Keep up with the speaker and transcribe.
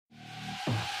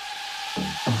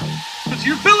Has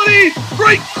utility.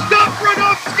 Great stop,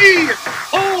 Radovsky.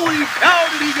 Holy cow,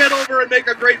 did he get over and make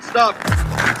a great stop.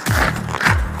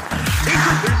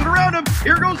 Tatro clears it around him.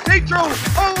 Here goes Tatro.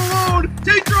 All alone.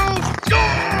 Tatro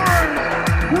scores.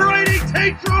 Righty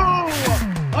Tatro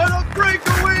on a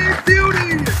breakaway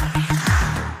beauty.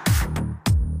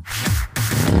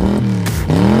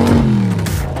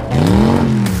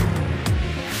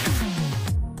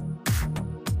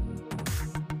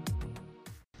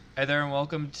 Hi there and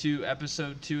welcome to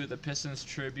episode 2 of the Pistons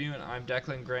Tribune. I'm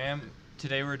Declan Graham.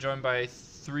 Today we're joined by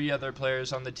 3 other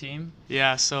players on the team.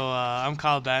 Yeah, so I'm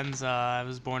Kyle Bettens. I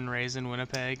was born and raised in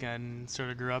Winnipeg and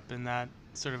sort of grew up in that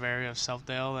sort of area of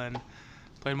Southdale and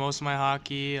played most of my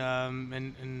hockey at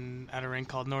a rink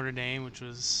called Notre Dame, which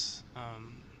was,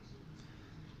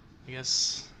 I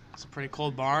guess, it's a pretty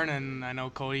cold barn, and I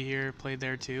know Codey here played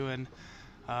there too, and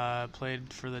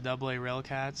played for the AA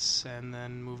Railcats and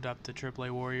then moved up to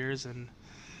AAA Warriors and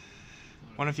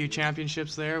won a few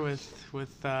championships there with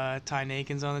Ty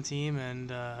Nakins on the team, and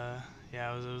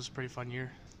yeah, it was a pretty fun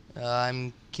year.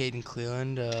 I'm Caydin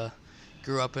Cleland.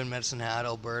 Grew up in Medicine Hat,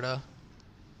 Alberta.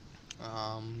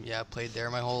 Yeah, played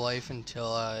there my whole life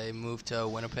until I moved to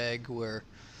Winnipeg, where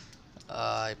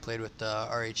I played with the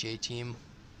RHA team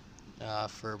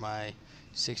for my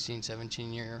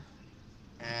 16-17 year,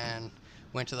 and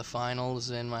went to the finals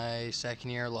in my second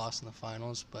year, lost in the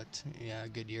finals, but yeah, a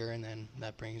good year, and then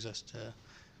that brings us to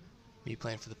me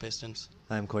playing for the Pistons.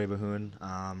 I'm Codey Behun.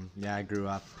 Yeah, I grew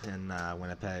up in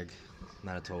Winnipeg,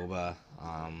 Manitoba.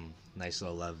 Nice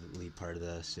little lovely part of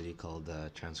the city called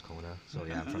Transcona. So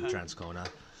yeah, I'm from Transcona.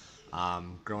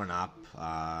 Growing up,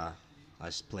 I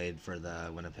played for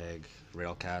the Winnipeg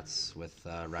Railcats with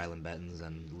Rylan Bettens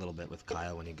and a little bit with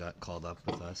Kyle when he got called up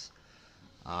with us.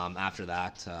 After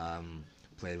that,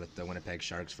 played with the Winnipeg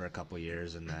Sharks for a couple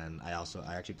years, and then I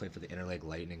actually played for the Interlake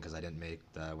Lightning because I didn't make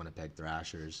the Winnipeg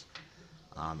Thrashers.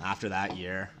 After that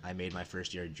year, I made my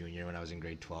first year junior when I was in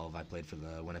grade 12. I played for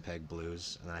the Winnipeg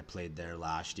Blues, and then I played there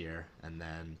last year, and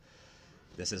then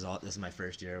this is my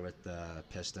first year with the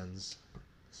Pistons.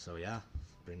 So yeah,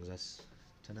 brings us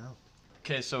to now.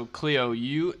 Okay, so Cleo,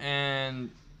 you and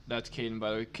that's Caden,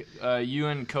 by the way. You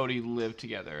and Codey live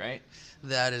together, right?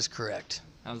 That is correct.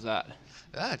 How's that?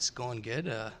 It's going good.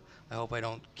 I hope I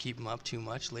don't keep him up too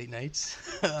much late nights,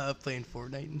 playing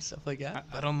Fortnite and stuff like that.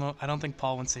 I don't know. I don't think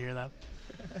Paul wants to hear that.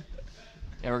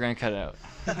 Yeah, we're gonna cut it out.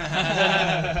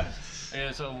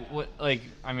 Yeah, so what? Like,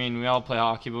 I mean, we all play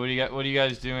hockey, but what are you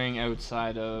guys doing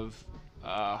outside of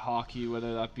hockey?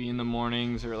 Whether that be in the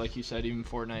mornings or, like you said, even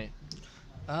Fortnite.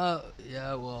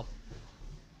 Yeah, well,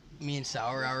 me and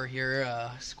Sour Hour here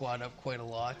squad up quite a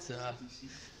lot.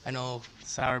 I know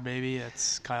Sour Baby,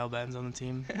 it's Kyle Bettens on the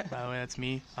team. By the way, that's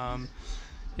me.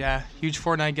 Yeah, huge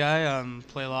Fortnite guy.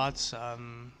 Play lots.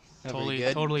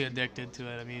 Totally addicted to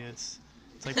it. I mean, it's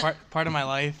like part of my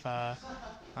life. I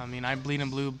mean, I bleed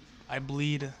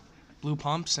blue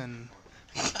pumps and.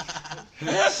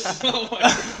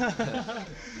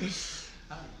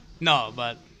 No,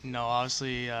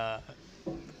 obviously,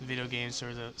 video games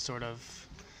sort of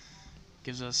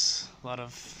gives us a lot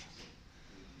of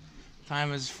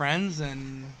time as friends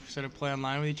and sort of play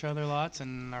online with each other lots,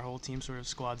 and our whole team sort of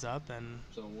squads up and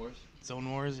Zone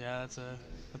Wars, yeah,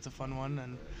 that's a fun one,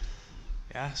 and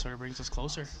yeah, sort of brings us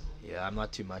closer. Yeah, I'm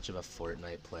not too much of a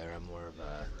Fortnite player. I'm more of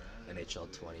a NHL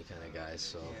 20 kind of guy.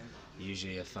 So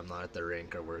usually if I'm not at the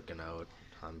rink or working out,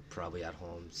 I'm probably at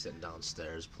home sitting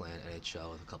downstairs playing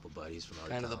NHL with a couple buddies from out of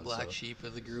town. Kind of the black sheep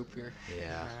of the group here.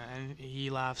 Yeah. And he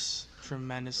laughs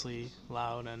tremendously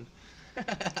loud, and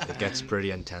it gets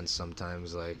pretty intense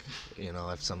sometimes. Like, you know,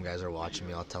 if some guys are watching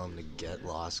me, I'll tell them to get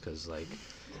lost because, like,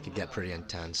 it can get pretty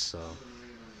intense. So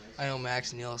I know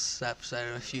Max Neal sat beside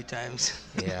him a few times.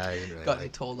 Yeah, I didn't really got me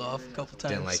told off a couple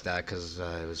times. Didn't like that because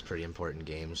it was pretty important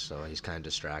games, so he's kind of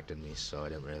distracted me, so I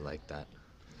didn't really like that.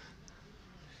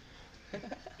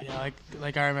 Yeah,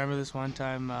 like I remember this one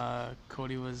time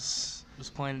Codey was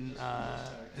playing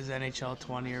his NHL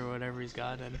 20 or whatever he's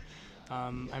got, and I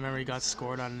remember he got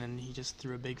scored on and he just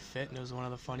threw a big fit, and it was one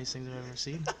of the funniest things I've ever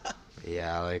seen.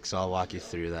 Yeah, so I'll walk you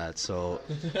through that. So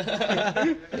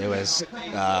it was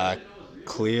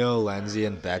Cleo, Lindsay,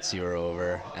 and Betsy were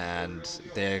over, and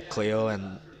Cleo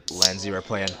and Lindsay were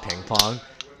playing ping pong,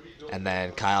 and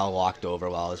then Kyle walked over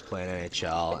while I was playing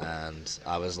NHL, and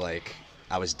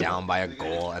I was down by a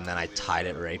goal, and then I tied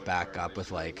it right back up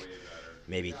with like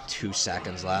maybe 2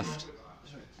 seconds left.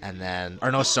 And then,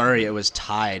 it was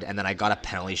tied, and then I got a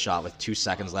penalty shot with 2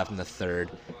 seconds left in the third,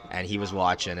 and he was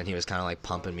watching, and he was kind of like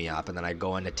pumping me up, and then I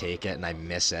go in to take it, and I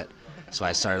miss it. So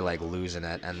I started like losing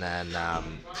it, and then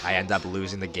I end up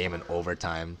losing the game in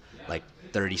overtime. like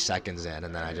 30 seconds in,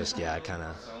 and then I just I kind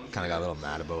of got a little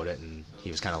mad about it, and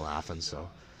he was kind of laughing. So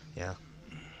yeah.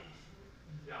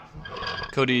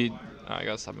 Codey, I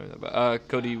got something. But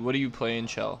Codey, what do you play in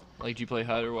Shell? Like, do you play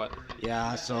HUD or what?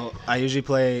 Yeah, so I usually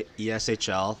play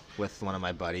ESHL with one of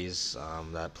my buddies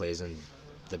that plays in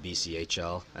the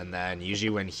BCHL, and then usually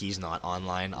when he's not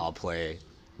online, I'll play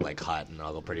like HUD, and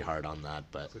I'll go pretty hard on that.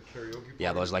 But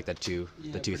yeah, those are like the two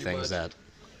things that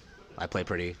I play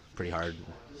pretty hard.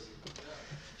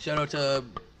 Shout out to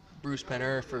Bruce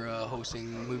Penner for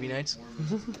hosting movie nights.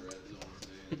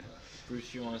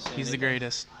 Bruce, you want to say He's the anything?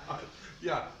 greatest.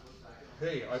 Yeah.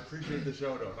 Hey, I appreciate the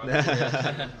shout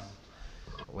out.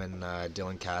 When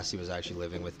Dylan Cassie was actually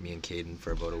living with me and Caydin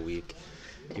for about a week,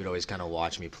 he would always kind of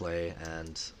watch me play,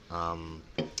 and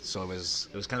so it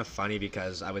was kind of funny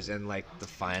because I was in like the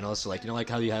finals, so like like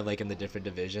how you have like in the different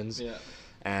divisions, Yeah.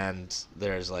 and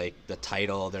there's like the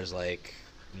title, there's like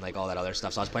all that other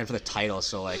stuff. So I was playing for the title,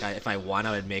 so like if I won,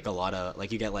 I would make a lot of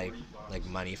like you get like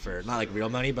money for not like real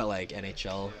money, but like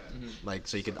NHL, like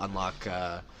so you could unlock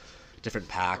different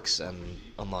packs and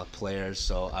unlock players.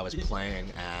 So I was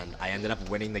playing and I ended up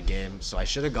winning the game. So I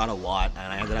should have got a lot,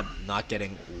 and I ended up not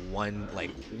getting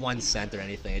 1 cent or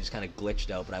anything. It just kind of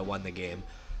glitched out, but I won the game,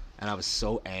 and I was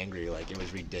so angry, like it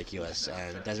was ridiculous.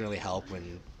 And it doesn't really help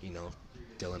when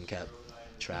Dylan kept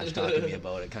trash talking me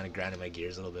about it. Kind of grinded my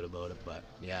gears a little bit about it, but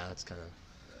yeah, that's kind of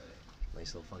a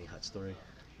nice little funny HUD story.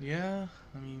 Yeah,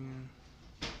 I mean,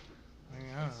 I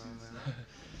don't know, man.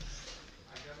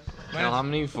 Now, how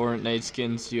many Fortnite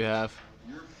skins do you have?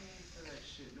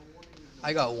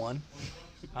 I got one.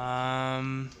 I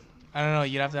don't know.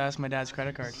 You'd have to ask my dad's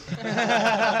credit card.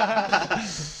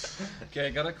 Okay, I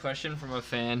got a question from a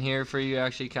fan here for you,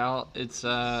 actually, Cal. It's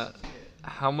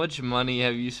how much money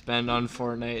have you spent on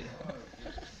Fortnite?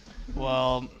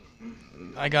 Well,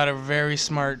 I got a very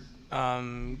smart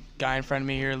guy in front of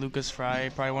me here, Lucas Fry,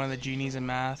 probably one of the genies in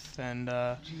math, and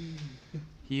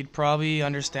he'd probably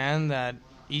understand that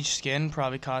each skin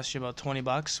probably costs you about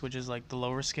 $20, which is like the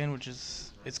lower skin,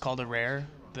 it's called a rare.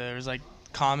 There's like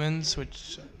commons,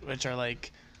 which are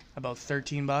like about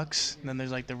 $13, and then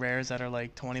there's like the rares that are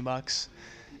like $20,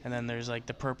 and then there's like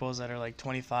the purples that are like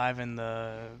 25, and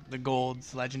the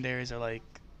golds, legendaries are like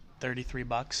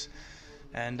 $33.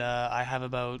 And I have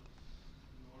about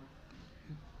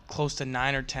close to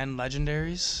 9 or 10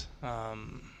 legendaries.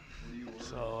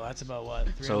 So that's about what,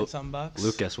 300 something bucks.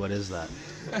 Lucas, what is that?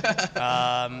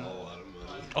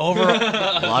 Over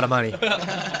A lot of money.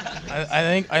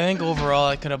 I think overall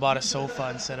I could have bought a sofa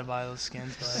instead of buy those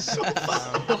skins,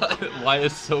 but Why a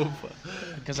sofa?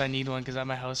 because I need one, because at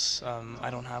my house I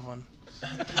don't have one.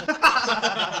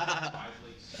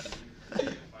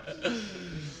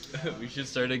 We should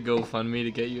start a GoFundMe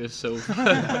to get you a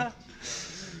sofa.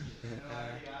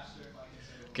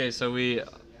 Okay, so we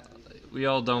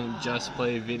all don't just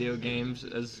play video games,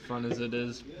 as fun as it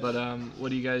is, but what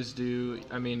do you guys do,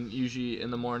 I mean, usually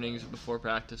in the mornings before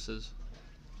practices?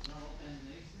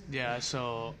 Yeah,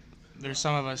 so there's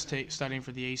some of us studying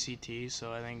for the ACT,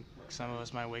 so I think some of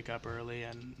us might wake up early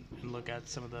and look at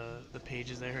some of the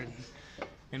pages there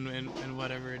and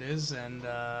whatever it is, and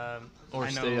Or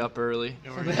I know, stay up early?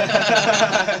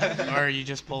 or you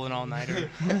just pull an all-nighter.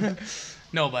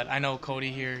 No, but I know Cody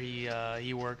here,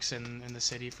 he works in the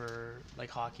city for like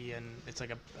hockey, and it's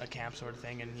like a camp sort of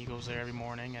thing, and he goes there every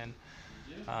morning, and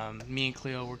me and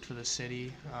Cleo worked for the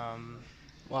city. I'm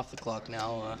off the clock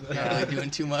now. Not really doing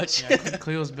too much. Yeah,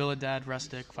 Cleo's billet dad,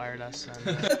 Rustic, fired us.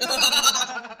 And,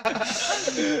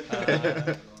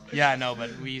 yeah, no,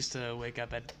 but we used to wake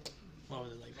up at, what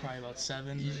was it, like probably about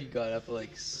 7? Usually got up at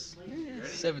like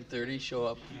 7:30. Show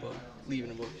up leave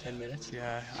in about 10 minutes.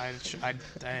 Yeah, I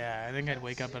think I'd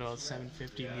wake up at about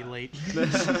 7:50 and be late. You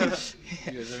guys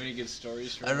have any good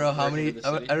stories from I don't know how working many. for the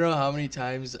I city? don't know how many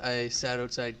times I sat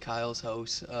outside Kyle's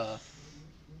house,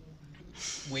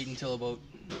 wait until about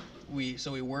we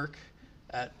work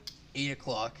at 8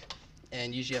 o'clock,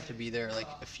 and usually have to be there like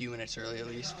a few minutes early at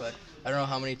least. But I don't know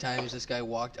how many times this guy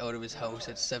walked out of his house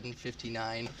at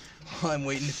 7:59 while I'm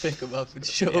waiting to pick him up, and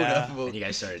showed Yeah. up about And you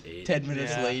guys started at 8. 10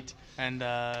 minutes Yeah. late. And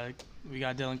we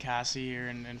got Dylan Cassie here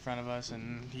in front of us,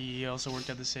 and he also worked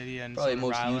at the city, and Probably so did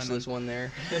most Rylan, useless one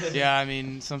there. Yeah, I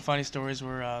mean, some funny stories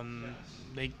were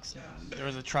there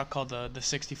was a truck called the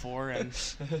 64, and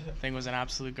the thing was an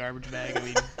absolute garbage bag. I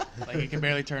mean, like it could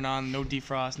barely turn on, no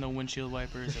defrost, no windshield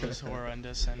wipers. It was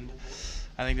horrendous. And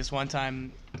I think this one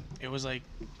time it was like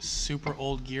super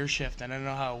old gear shift, and I didn't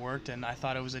know how it worked, and I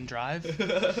thought it was in drive,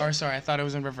 or sorry, I thought it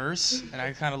was in reverse, and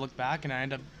I kind of looked back, and I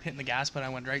ended up hitting the gas pedal.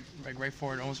 I went right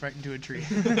forward, almost right into a tree,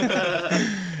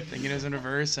 thinking it was in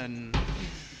reverse. And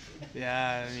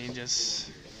yeah, I mean,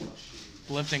 just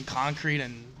lifting concrete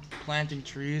and planting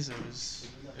trees. It was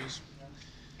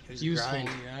a useful. grind.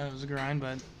 Yeah, it was a grind,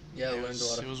 but Yeah, I it learned a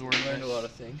lot of it was worth learned it. a lot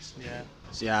of things. Yeah.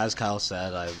 So yeah, as Kyle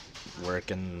said, I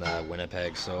work in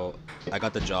Winnipeg. So I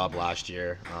got the job last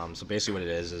year. So basically what it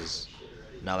is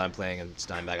now that I'm playing in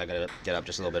Steinbach, I gotta get up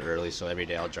just a little bit early. So every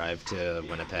day I'll drive to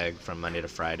Winnipeg from Monday to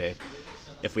Friday.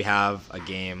 If we have a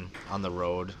game on the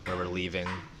road where we're leaving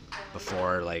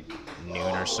before like noon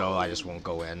or so, I just won't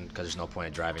go in because there's no point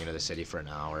in driving into the city for an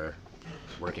hour,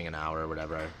 working an hour or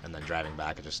whatever, and then driving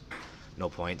back. It's just no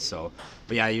point. So,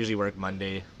 but yeah, I usually work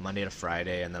Monday to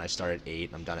Friday, and then I start at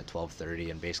 8. I'm done at 12:30,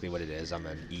 and basically what it is, I'm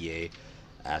an EA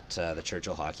at the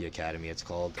Churchill Hockey Academy, it's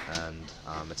called, and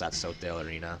it's at Southdale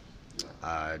Arena.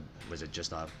 Was it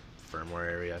just off Fermor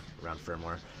area, around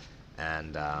Fermor?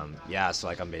 And yeah, so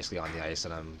like I'm basically on the ice,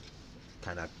 and I'm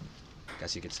kind of, I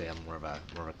guess you could say I'm more of a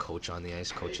coach on the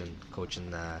ice, coaching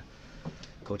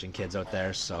kids out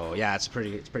there. So yeah, it's a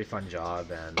pretty fun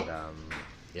job, and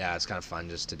yeah, it's kind of fun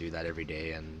just to do that every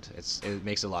day, and it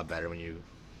makes it a lot better when you're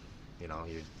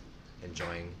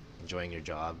enjoying your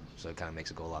job. So it kind of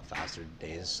makes it go a lot faster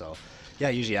days. So yeah,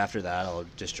 usually after that I'll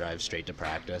just drive straight to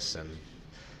practice, and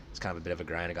it's kind of a bit of a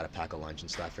grind. I got to pack a lunch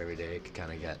and stuff every day. It can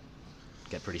kind of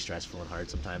get pretty stressful and hard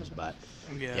sometimes, but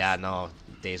yeah, no,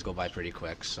 days go by pretty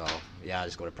quick. So yeah, I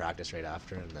just go to practice right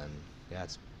after, and then yeah,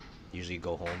 it's usually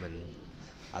go home and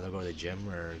either go to the gym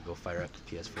or go fire up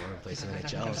the PS4 and play some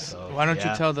NHL. So Why don't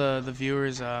yeah. you tell the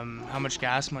viewers how much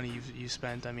gas money you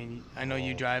spent? I mean, I know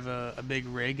you drive a big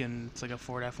rig, and it's like a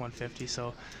Ford F-150,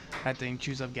 so that thing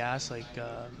chews up gas. Like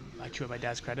I chew up my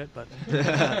dad's credit, but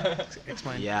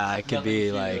explain. Yeah, it could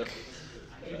be like,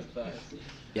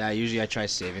 yeah, usually I try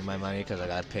saving my money because I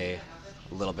gotta pay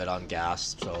a little bit on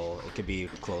gas, so it could be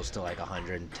close to like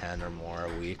 110 or more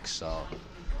a week. So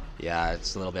yeah,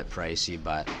 it's a little bit pricey,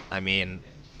 but I mean,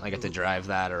 I get to drive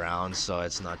that around, so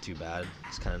it's not too bad.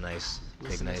 It's kind of nice,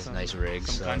 nice rig.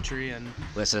 Some so country and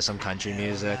listen to some country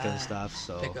music and stuff.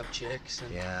 So Pick up chicks.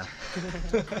 And yeah.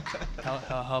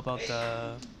 how about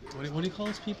the what do you call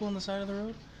those people on the side of the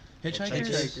road? Hitchhikers.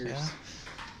 Hitchhikers. Yeah.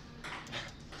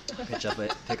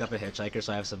 Pick up a hitchhiker,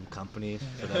 so I have some company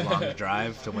for the long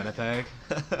drive to Winnipeg.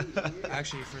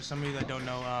 Actually, for some of you that don't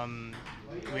know,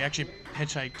 we actually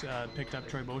hitchhiked, picked up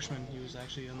Troy Boschman. He was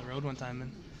actually on the road one time,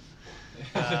 and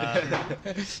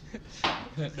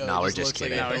No, we're he just looks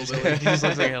like kidding. a no, he hillbilly. just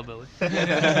looks like a hillbilly.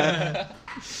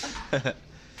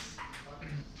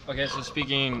 Okay, so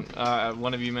speaking,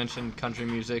 one of you mentioned country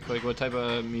music. Like, what type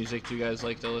of music do you guys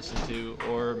like to listen to?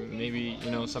 Or maybe,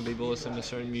 some people listen to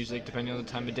certain music depending on the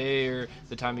time of day or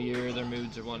the time of year, their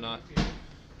moods or whatnot.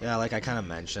 Yeah, like I kind of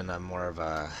mentioned, I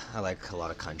like a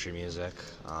lot of country music.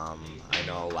 I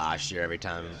know last year, every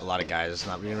time, a lot of guys,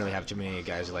 we didn't really have too many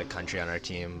guys who like country on our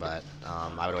team, but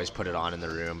I would always put it on in the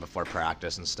room before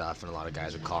practice and stuff, and a lot of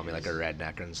guys would call me like a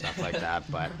rednecker and stuff like that,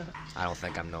 but I don't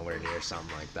think I'm nowhere near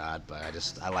something like that, but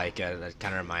I like it. It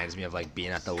kind of reminds me of like being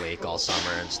at the lake all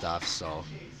summer and stuff, so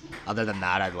other than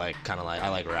that, I like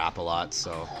rap a lot,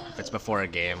 so if it's before a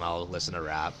game, I'll listen to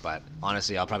rap, but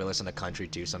honestly, I'll probably listen to country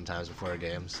too sometimes before a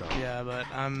game, so. Yeah, but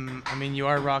I mean, you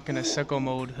are rocking a sicko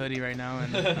mode hoodie right now,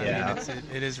 and Yeah. I mean,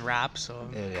 it is rap, so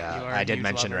Yeah, you are I a did huge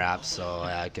mention lover. rap, so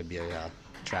I could be a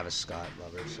Travis Scott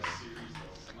lover, so.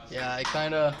 Yeah, I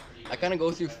kind of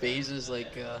go through phases.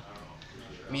 Like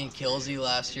me and Kelsey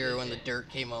last year when the Dirt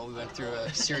came out, we went through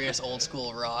a serious old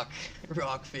school rock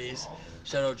phase.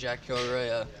 Shout out Jack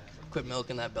Kilroy. Quit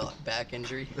milking that back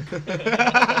injury.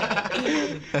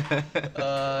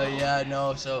 Yeah,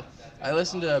 no. So I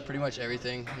listen to pretty much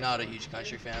everything. Not a huge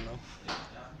country fan though.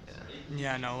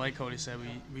 Yeah, no, like Cody said,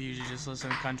 we usually just listen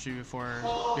to country before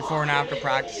and after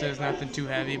practices. Nothing too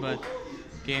heavy, but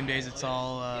game days it's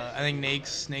all. I think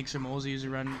Nakes or Mosey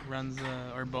usually runs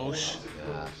or Bosch.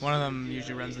 One of them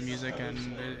usually runs the music, and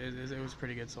it was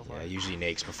pretty good so far. Yeah, usually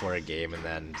Nakes before a game, and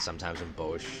then sometimes when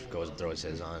Bosch goes and throws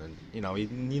his on, and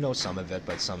you know some of it,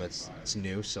 but some it's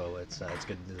new, so it's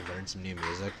good to learn some new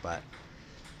music. But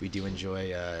we do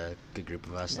enjoy a good group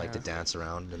of us like to dance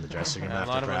around in the dressing room Yeah, a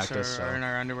after lot of practice. us are in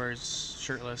our underwear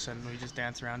shirtless, and we just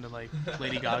dance around to like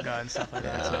Lady Gaga and stuff like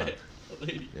that. So.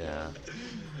 Yeah.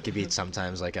 It could be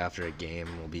sometimes like after a game,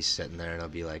 we'll be sitting there and it'll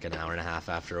be like an hour and a half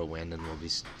after a win, and we'll be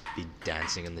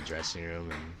dancing in the dressing room,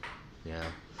 and yeah.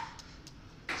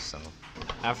 So.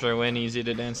 After a win, easy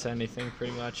to dance to anything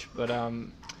pretty much. But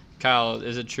Kyle,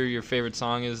 is it true your favorite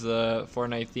song is the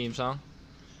Fortnite theme song?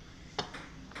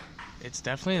 It's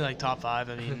definitely like top 5.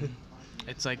 I mean,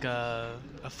 it's like a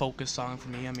focus song for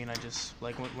me. I mean, I just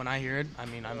like when I hear it. I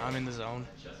mean, I'm in the zone.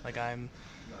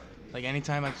 Like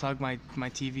anytime I plug my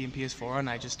TV and PS4 on,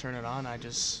 I just turn it on. I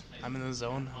just I'm in the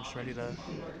zone. I'm just ready to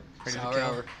Sour kill.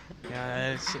 hour.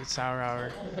 Yeah, it's Sour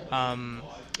Hour.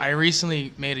 I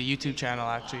recently made a YouTube channel,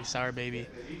 actually, Sour Baby.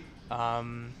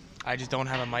 I just don't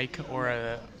have a mic or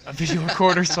a video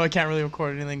recorder, so I can't really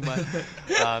record anything, but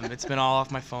it's been all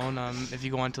off my phone. If you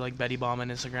go onto like Betty Bomb on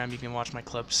Instagram, you can watch my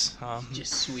clips.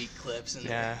 Just sweet clips.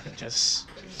 Yeah,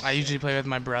 I usually play with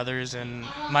my brothers, and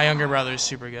my younger brother is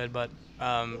super good, but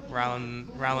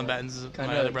Rylan Bettens is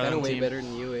my other brother on the way team. better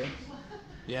than you, eh?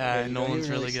 Yeah, you don't Nolan's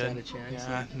even really stand good. a chance,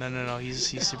 Yeah, no,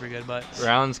 he's super good, but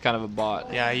Rylan's kind of a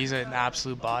bot. yeah, he's an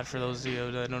absolute bot. For those of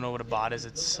you that don't know what a bot is,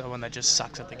 it's someone that just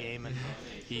sucks at the game, and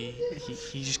he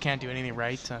just can't do anything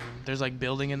right. There's like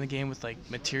building in the game with like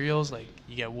materials, like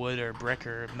you get wood or brick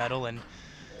or metal, and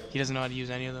he doesn't know how to use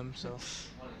any of them. So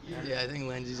Yeah, I think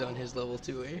Lindsay's on his level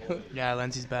too, eh? yeah,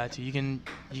 Lindsay's bad too. You can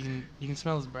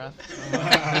smell his breath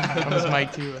on his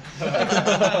mic too.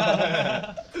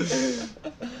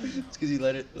 It's because he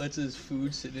lets his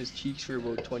food sit in his cheeks for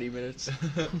about 20 minutes.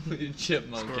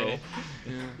 Chipmunk, eh?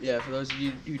 Yeah, for those of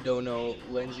you who don't know,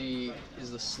 Lindsay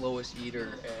is the slowest eater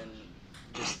and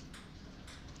just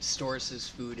stores his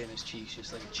food in his cheeks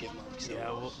just like a chipmunk. So.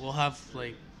 Yeah, we'll have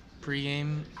like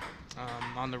pregame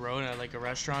on the road at like a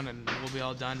restaurant, and we'll be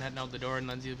all done heading out the door, and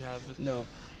Lindsay will have No,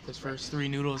 his first 3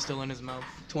 noodles still in his mouth.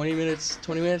 20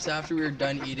 minutes after we were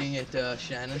done eating at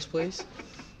Shannon's place,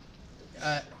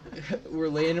 we're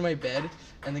laying in my bed,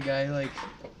 and the guy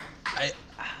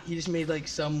he just made like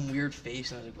some weird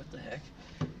face, and I was like, what the heck?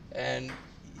 And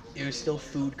it was still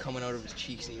food coming out of his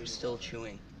cheeks, and he was still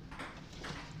chewing.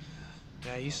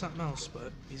 Yeah, he's something else,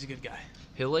 but he's a good guy.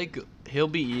 He'll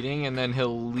be eating and then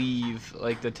he'll leave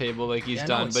like the table like he's Yeah, no,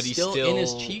 done, it's but he's still still in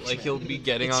his cheeks, like man. he'll be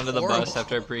getting It's onto the bus horrible.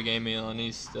 after a pregame meal and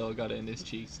he's still got it in his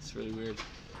cheeks. It's really weird.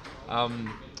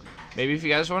 Maybe if you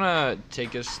guys want to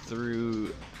take us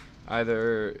through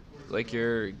either like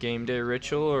your game day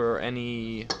ritual or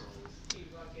any,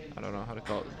 I don't know how to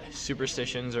call it,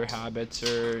 superstitions or habits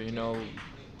or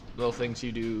little things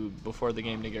you do before the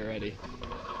game to get ready.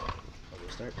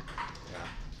 Start? Yeah.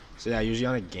 So yeah, usually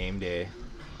on a game day,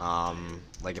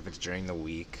 like if it's during the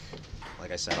week,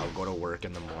 like I said, I'll go to work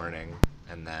in the morning,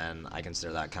 and then I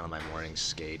consider that kind of my morning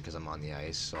skate because I'm on the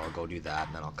ice. So I'll go do that,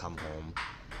 and then I'll come home,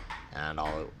 and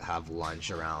I'll have lunch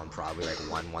around probably like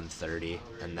 1:30,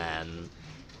 and then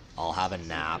I'll have a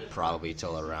nap probably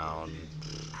till around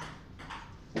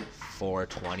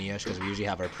 4:20ish because we usually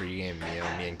have our pregame meal,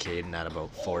 me and Caydin, at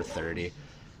about 4:30.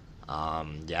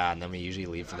 Yeah, and then we usually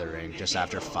leave for the rink just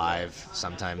after 5.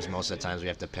 Sometimes, most of the times, we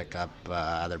have to pick up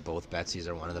either both Betsies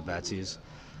or one of the Betsies.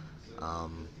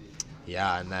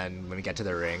 Yeah, and then when we get to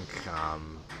the rink,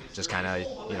 just kind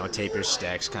of, tape your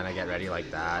sticks, kind of get ready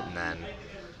like that, and then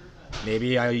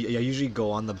maybe I usually go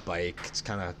on the bike. It's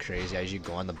kind of crazy. I usually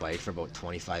go on the bike for about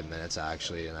 25 minutes,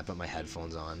 actually, and I put my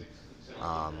headphones on.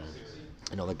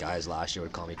 I know the guys last year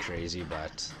would call me crazy,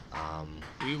 but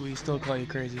We still call you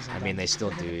crazy sometimes. I mean, they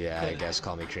still do, yeah, I guess,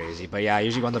 call me crazy. But yeah, I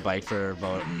usually go on the bike for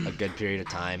about a good period of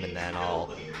time, and then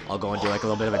I'll go and do like a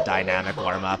little bit of a dynamic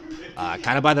warm-up,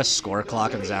 kind of by the score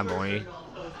clock in Zamboni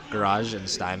garage in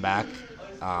Steinbach.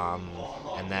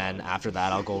 And then after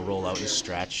that, I'll go roll out and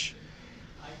stretch.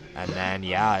 And then,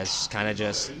 yeah, it's kind of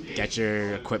just get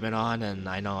your equipment on, and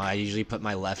I know I usually put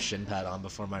my left shin pad on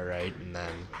before my right, and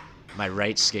then my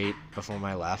right skate before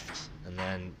my left, and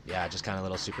then yeah, just kind of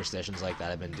little superstitions like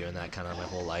that. I've been doing that kind of my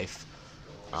whole life.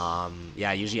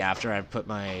 Yeah, usually after I put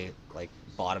my like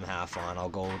bottom half on, I'll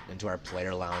go into our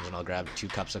player lounge and I'll grab 2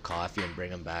 cups of coffee and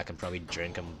bring them back and probably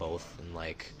drink them both in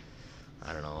like,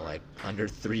 I don't know, like under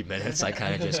 3 minutes. I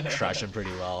kind of just crush them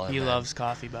pretty well. He loves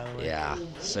coffee, by the way. Yeah,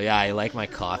 so yeah, I like my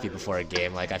coffee before a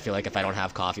game. Like I feel like if I don't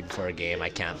have coffee before a game, I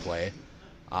can't play.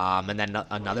 And then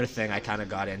another thing I kind of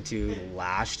got into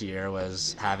last year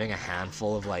was having a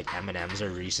handful of like M&Ms or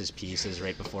Reese's Pieces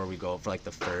right before we go for like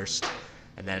the first,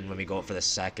 and then when we go for the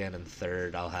second and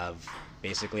third, I'll have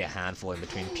basically a handful in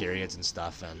between periods and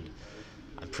stuff. And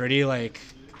I'm pretty like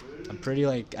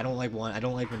I don't like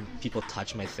when people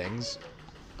touch my things,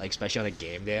 like especially on a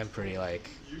game day. I'm pretty like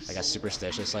I guess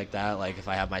superstitious like that. Like if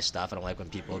I have my stuff, I don't like when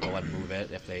people go and move it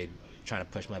if they trying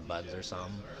to push my buttons or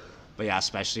something. But yeah,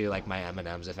 especially like my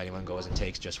M&Ms, if anyone goes and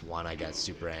takes just one, I get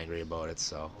super angry about it.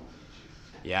 So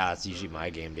yeah, it's usually my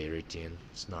game day routine.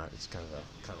 It's kind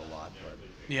of a lot, but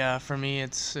Yeah, for me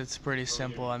it's pretty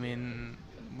simple. I mean,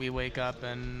 we wake up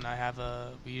and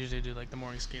we usually do like the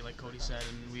morning skate like Cody said,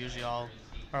 and we usually our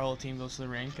whole team goes to the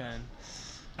rink, and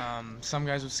some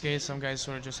guys would skate, some guys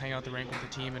sort of just hang out the rink with the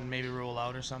team and maybe roll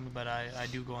out or something, but I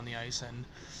do go on the ice and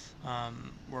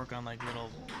work on like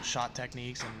little shot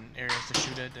techniques and areas to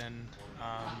shoot it, and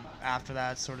after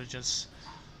that sort of just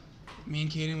me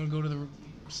and Caydin would go to the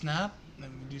snap, then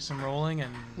we do some rolling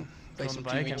and Play go on some the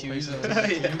bike and play 2v2s some and-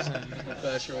 2v2s and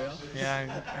Clash Royale.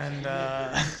 yeah,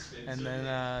 and then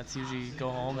it's usually go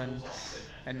home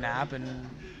and nap and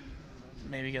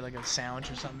maybe get like a sandwich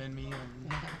or something in me,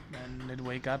 and then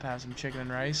wake up, have some chicken and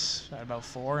rice at about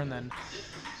 4, and then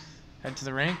head to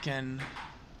the rink and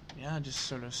just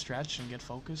sort of stretch and get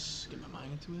focused, get my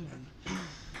mind into it, and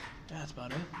that's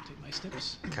about it. Take my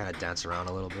steps. Kind of dance around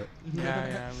a little bit.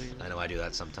 Yeah. I know I do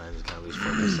that sometimes. Kind of lose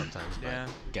focus sometimes. But Yeah.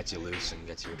 Gets you loose and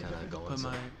gets you kind of going. Put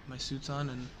so. my suits on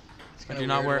and I kinda do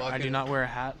not weird wear I do walking- not wear a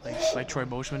hat like Troy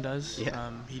Boschman does.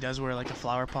 Yeah. He does wear like a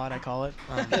flower pot, I call it.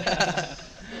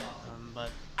 But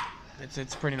it's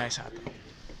a pretty nice hat.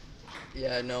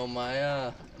 Yeah, no,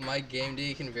 my game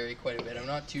day can vary quite a bit. I'm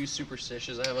not too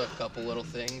superstitious. I have a couple little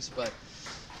things, but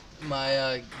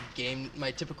my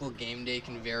typical game day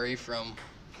can vary from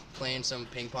playing some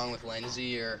ping pong with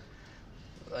Lindsay, or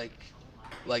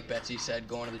like Betsy said,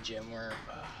 going to the gym, or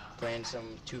playing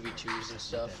some 2v2s and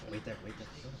stuff. Wait there.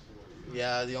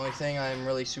 Yeah, the only thing I'm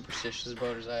really superstitious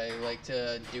about is I like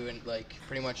to do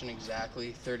pretty much an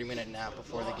exactly 30-minute nap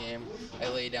before the game. I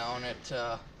lay down at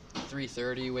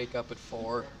 3:30, wake up at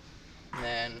 4, and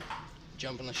then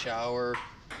jump in the shower.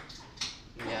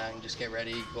 Yeah, and just get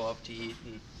ready, go up to eat,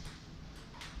 and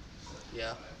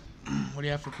yeah, What do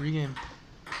you have for pregame?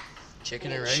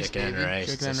 chicken and rice. Chicken and baby. rice.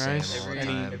 Chicken it's and the rice. same all the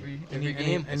Every- time. every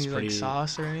game. Any It's like pretty-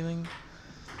 sauce or anything?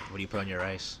 What do you put on your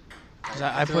rice? 'Cause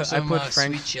I Throw put some, Frank's.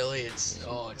 sweet chili. It's Yeah.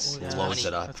 Loads funny.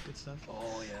 it up. That's good stuff.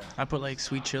 Oh yeah. I put like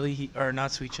sweet chili or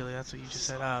not sweet chili. That's what you just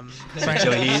said.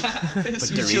 Chili heat. Put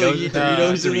Sweet Doritos, chili heat,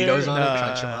 Doritos in Doritos there. on it.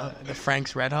 Crunch them up. The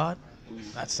Frank's Red Hot.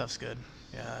 That stuff's good.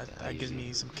 Yeah, I that gives usually-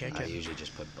 me some kick. I And usually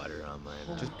just put butter on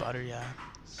mine. just butter, yeah.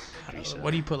 Grease it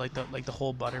What do you up. put like the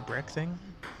whole butter brick thing?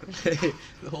 The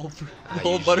whole I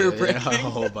whole usually- butter brick. Yeah, thing.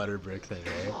 whole butter brick thing.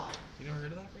 Eh? You never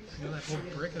heard of that? You know that whole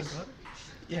brick of butter?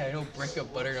 Yeah, I know brick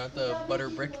of butter, not the butter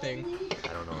brick thing. I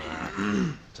don't know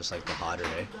that. Just like the hotter,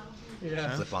 eh?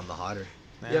 Yeah. Flip on the hotter.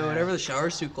 Yeah, whenever the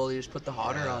shower's too cold, you just put the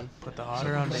hotter Yeah. on. Put the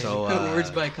hotter on. Baby. So,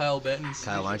 Words by Kyle Bettens.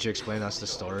 Kyle, why don't you explain us the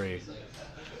story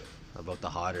about the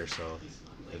hotter, so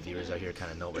the viewers out here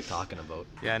kind of know what we're talking about.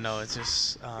 Yeah, no, it's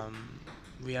just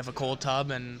we have a cold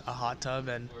tub and a hot tub,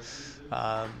 and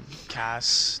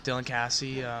Dylan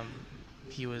Cassie,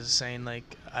 he was saying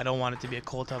like, I don't want it to be a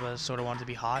cold tub, I sort of want it to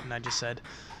be hot, and I just said,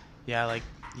 yeah, like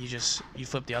you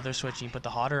flip the other switch and you put the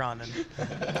hotter on, and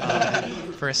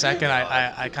for a second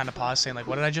I kind of paused saying like,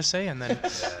 what did I just say? And then Yeah,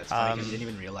 it's funny 'cause you didn't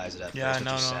even realize it at yeah, first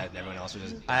what no, you no. said, and everyone else was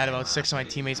just I had about dying 6 of my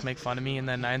laughing. teammates make fun of me, and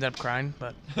then I ended up crying,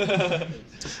 but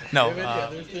no,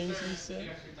 things you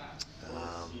said?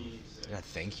 I gotta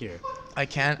think here. I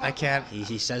can't.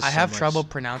 He says I so have much. trouble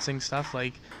pronouncing stuff.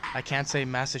 Like, I can't say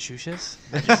Massachusetts.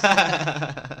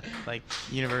 Like,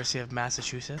 University of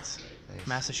Massachusetts. Nice.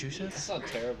 Massachusetts? not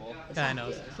terrible. Yeah, I know.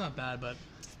 It's not bad, but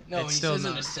No, It's he still says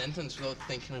in not- a sentence without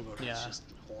thinking about it. It's Yeah. just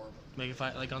horrible. like if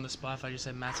I like on the spot, if I just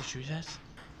said Massachusetts,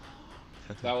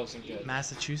 That wasn't good.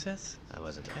 Massachusetts. I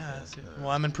wasn't. Yeah, that's it. Well,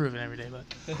 I'm improving every day, but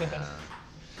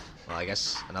Well, I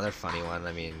guess another funny one.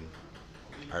 I mean,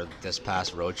 this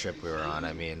past road trip we were on.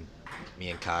 I mean, me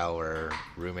and Kyle were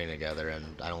rooming together, and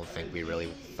I don't think we really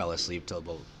fell asleep till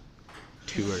about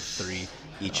 2 or 3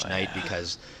 each night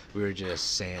because we were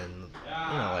just saying,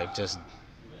 like just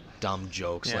dumb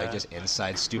jokes, like Yeah. just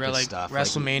inside stupid we're like stuff,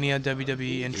 WrestleMania,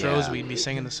 WWE intros. Yeah. We'd be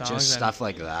singing the songs. just and, stuff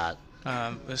like that.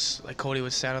 This like Cody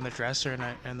would stand on the dresser,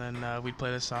 and then we'd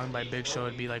play the song by Big Show.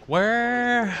 It'd be like,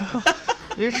 where?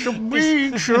 It's a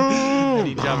big show. And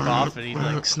he'd jump off and he'd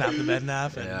like snap the bed in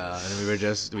half. And Yeah, and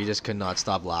we just could not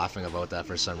stop laughing about that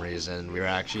for some reason. We were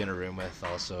actually in a room with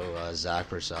also Zach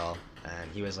Purcell, and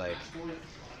he was like,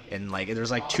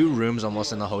 there's like 2 rooms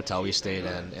almost in the hotel we stayed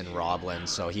in Roblin.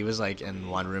 So he was like in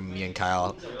one room, me and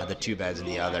Kyle had the 2 beds in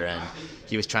the other, and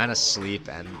he was trying to sleep,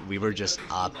 and we were just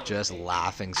up, just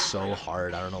laughing so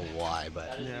hard. I don't know why,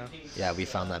 but yeah, we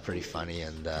found that pretty funny.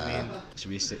 And should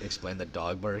we explain the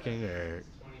dog barking, or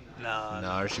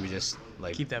no, or should we just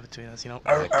like keep that between us, you know.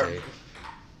 Okay.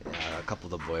 Yeah, a couple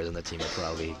of the boys on the team are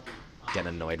probably getting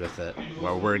annoyed with it.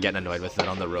 Or we're getting annoyed with it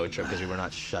on the road trip because we were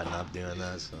not shutting up doing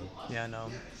that. So Yeah, no.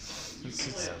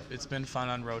 It's been fun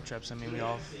on road trips. I mean,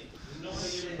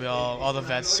 all the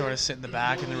vets sort of sit in the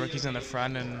back and the rookies in the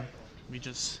front, and we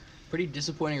just Pretty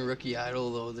disappointing rookie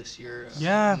idol though this year.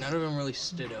 Yeah. None of them really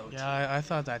stood out. yeah, I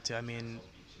thought that too. I mean,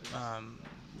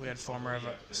 we had some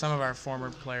of our former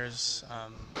players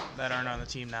that aren't on the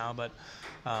team now, but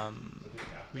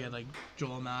We had like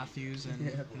Joel Matthews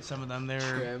and some of them. They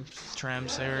were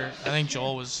Tramps. They were. I think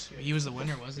Joel was the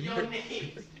winner, wasn't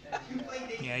he?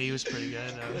 Yeah, he was pretty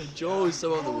good. Joel was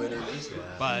some of the winners.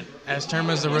 But as term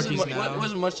as the rookies now, it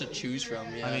wasn't much to choose from.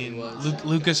 Yeah, I mean,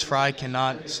 Lucas Fry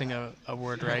cannot sing a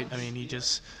word right. I mean,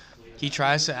 he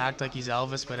tries to act like he's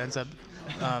Elvis, but ends up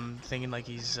thinking like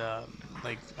he's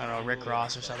like, I don't know, Rick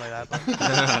Ross or something like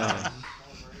that. But,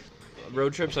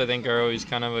 road trips, I think, are always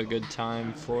kind of a good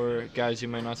time for guys who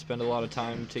might not spend a lot of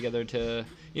time together to,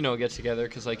 get together.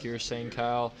 Because like you were saying,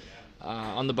 Kyle,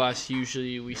 on the bus,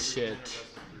 usually we sit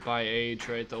by age,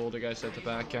 right? The older guys at the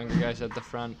back, younger guys at the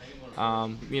front. But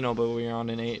when you're on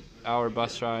an 8-hour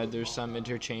bus ride, there's some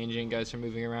interchanging. Guys are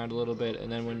moving around a little bit.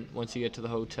 And then once you get to the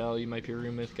hotel, you might be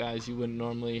rooming with guys you wouldn't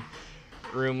normally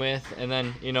room with. And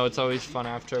then, it's always fun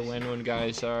after a win when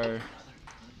guys are,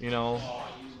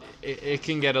 it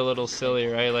can get a little silly,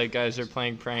 right? Like, guys are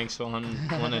playing pranks on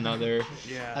one another.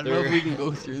 Yeah. I don't know if we can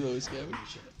go through those, Kevin.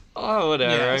 Oh,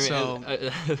 whatever. Yeah, I mean, so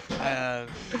I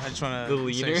just want the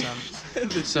to say leader?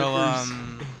 something. So,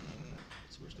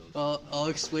 I'll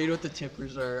explain what the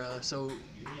tippers are.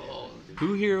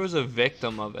 who here was a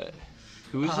victim of it?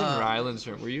 Who was in Ryland's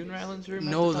room? Were you in Ryland's room?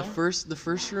 No, at the time? the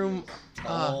first room.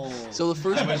 So the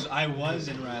first. I was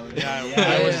in Ryland.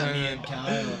 I was me and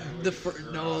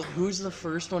Kyle. Who's the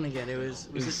first one again? It was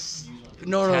it was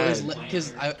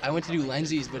because I went to do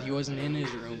Lindsay's, but he wasn't in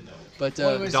his room. But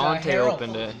Dante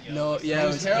opened it. No, yeah, it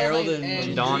was Harold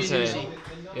and Dante.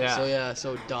 Yeah.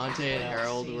 So Dante and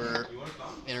Harold were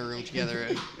in a room together.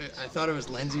 I thought it was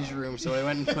Lindsay's room, so I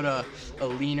went and put a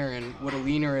leaner in. What a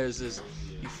leaner is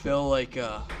you fill like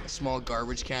a small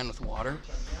garbage can with water,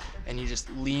 and you just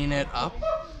lean it up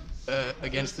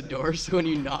against the door, so when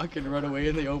you knock and run away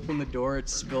and they open the door, it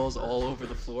spills all over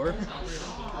the floor.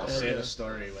 Say the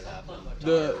story what happened.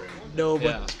 But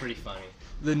it's pretty funny.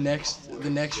 the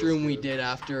next room we did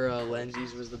after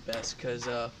Lindsay's was the best because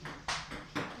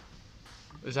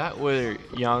Was that where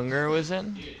Younger was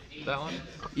in? That one?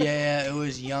 yeah, it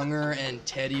was Younger and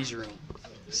Teddy's room.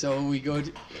 So we go,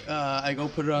 I go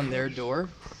put it on their door,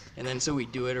 and then so we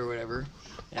do it or whatever,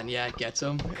 and yeah, it gets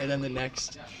them. And then the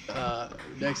next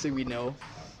thing we know,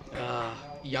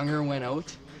 Younger went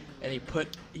out, and he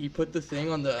put the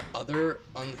thing on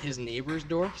his neighbor's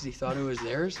door because he thought it was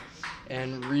theirs,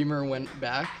 and Reamer went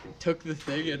back, took the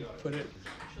thing and put it.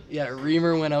 Yeah,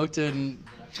 Reamer went out and.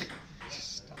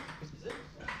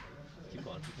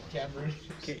 Cameron.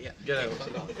 Okay, yeah. Get out.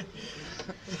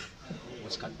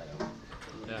 Let's cut that out.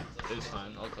 Yeah, it's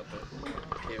fine. I'll clip it.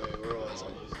 Okay, wait, where was I?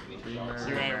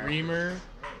 you're at Reamer,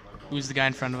 who's the guy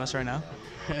in front of us right now.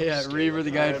 Yeah, Reaver,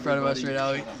 the guy in front of us right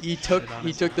now, he took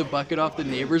the bucket off the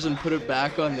neighbors and put it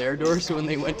back on their door, so when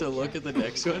they went to look at the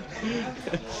next one,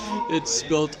 it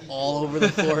spilt all over the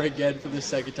floor again for the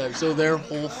second time. So their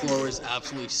whole floor was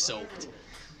absolutely soaked.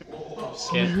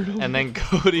 Yeah. And then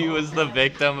Cody was the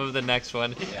victim of the next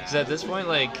one. Because at this point,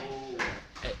 like,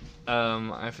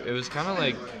 it was kind of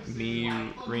like me,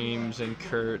 Reams, and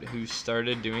Kurt who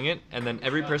started doing it, and then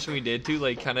every person we did to,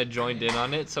 like, kind of joined in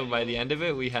on it. So by the end of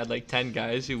it, we had like 10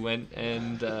 guys who went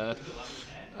and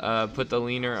put the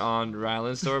leaner on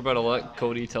Ryland's door. But I'll let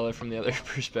Cody tell it from the other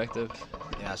perspective.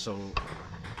 Yeah, so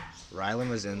Ryland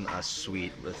was in a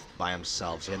suite by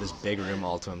himself, so he had this big room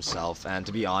all to himself. And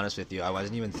to be honest with you, I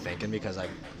wasn't even thinking because I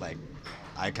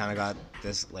kind of got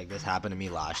this happened to me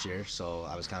last year, so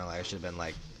I was kind of like I should have been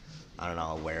like, I don't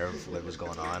know, aware of what was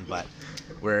going on. But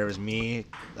where it was me,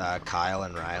 Kyle,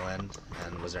 and Ryland,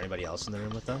 and was there anybody else in the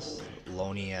room with us?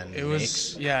 Loney and It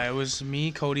was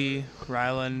me, Cody,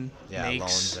 Ryland, yeah, Nakes,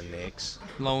 Loans and Nakes.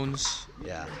 Loans,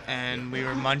 Yeah. and we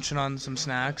were munching on some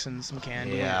snacks and some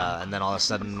candy. Yeah, and then all of a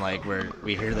sudden, like,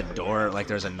 we hear the door, like,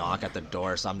 there's a knock at the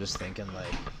door, so I'm just thinking,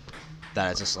 like,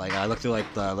 that it's just, like, I look through,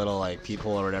 like, the little, like,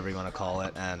 peephole or whatever you want to call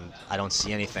it, and I don't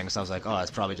see anything, so I was like, oh, it's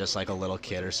probably just, like, a little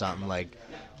kid or something, like,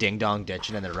 ding-dong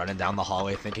ditching and then running down the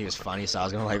hallway thinking he was funny, so I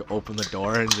was gonna, like, open the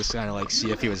door and just kind of, like,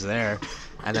 see if he was there.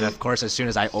 And then, of course, as soon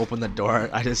as I opened the door,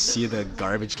 I just see the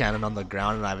garbage cannon on the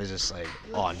ground, and I was just like,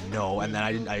 oh, no. And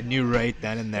then I knew right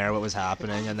then and there what was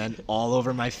happening, and then all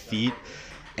over my feet,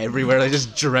 everywhere, I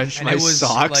just drenched my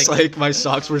socks. Like, my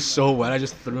socks were so wet, I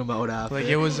just threw them out after. Like,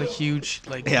 it was a huge,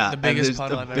 like, yeah, the biggest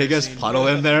puddle I've ever seen. The biggest puddle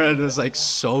in there, and it was, like,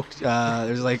 soaked. It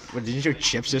was like, didn't your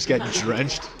chips just get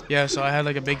drenched? Yeah, so I had,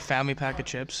 like, a big family pack of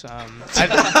chips. I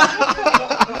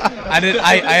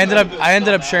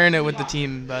ended up sharing it with the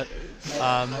team, but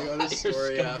I got a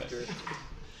story after.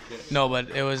 no, but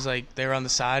it was like they were on the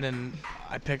side, and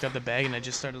I picked up the bag, and it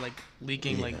just started like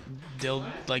leaking like dill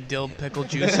pickle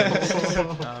juice.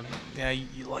 Yeah,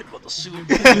 you like what the soup.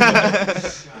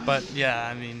 But yeah,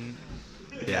 I mean,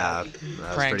 Yeah, that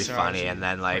was Pranks pretty are funny. actually And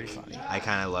then like pretty funny. I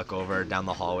kind of look over down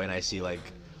the hallway and I see like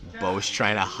Bosch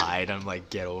trying to hide. I'm like,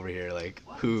 get over here! Like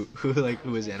who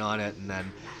was in on it? And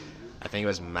then I think it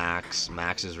was Max.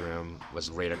 Max's room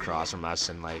was right across from us,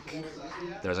 and like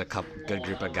there was a good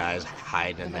group of guys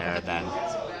hiding in there. Then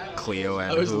Cleo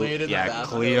and I was laid in the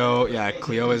bathroom.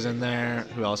 Cleo was in there.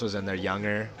 Who else was in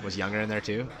there? Was Younger in there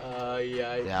too?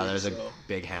 Yeah, There's a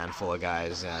big handful of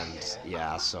guys, and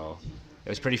yeah, so it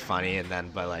was pretty funny. And then,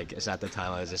 but like, it's at the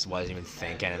time I wasn't even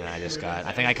thinking, and then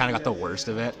I think I kind of got the worst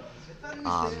of it.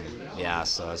 Yeah,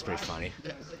 so it's pretty funny.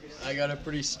 I got a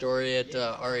pretty story at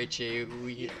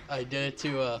RHA. I did it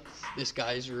to this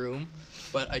guy's room,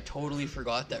 but I totally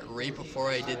forgot that right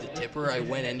before I did the tipper, I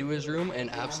went into his room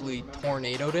and absolutely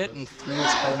tornadoed it and threw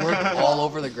his homework all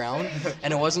over the ground.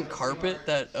 And it wasn't carpet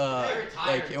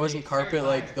it wasn't carpet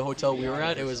like the hotel we were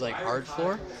at. It was like hard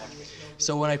floor.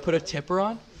 So when I put a tipper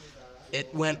on,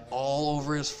 it went all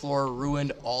over his floor,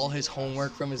 ruined all his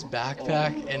homework from his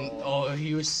backpack, and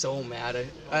he was so mad.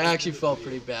 I actually felt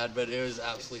pretty bad, but it was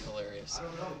absolutely hilarious.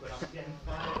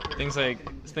 Things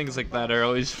like that are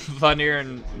always funnier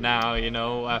now,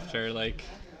 after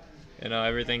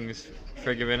everything's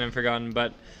forgiven and forgotten.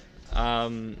 But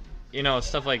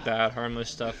stuff like that, harmless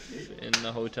stuff in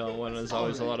the hotel one is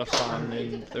always a lot of fun,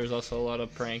 and there's also a lot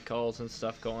of prank calls and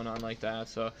stuff going on like that.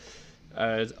 So.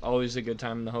 It's always a good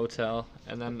time in the hotel.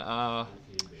 And then I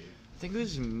think it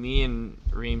was me and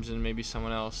Reams and maybe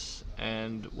someone else.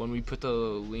 And when we put the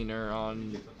leaner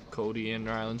on Codey and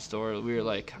Ryland's door, we were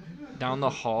like down the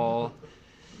hall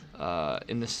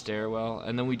in the stairwell.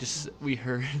 And then we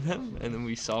heard them, and then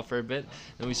we saw for a bit.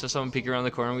 And we saw someone peek around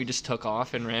the corner, and we just took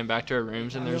off and ran back to our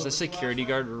rooms. And there's a security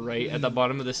guard right at the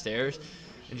bottom of the stairs.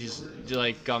 And she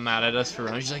got mad at us for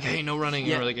running. She's like, "Hey, no running."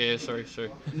 Yeah. And we're like, "Yeah, sorry."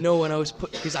 No, when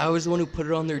because I was the one who put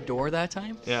it on their door that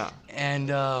time. Yeah. And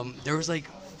there was a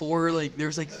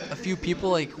few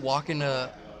people walking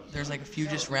there's a few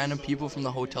just random people from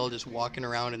the hotel just walking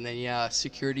around, and then a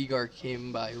security guard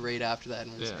came by right after that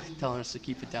and was telling us to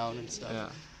keep it down and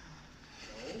stuff.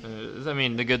 Yeah. I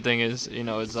mean, the good thing is,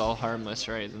 it's all harmless,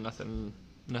 right? Nothing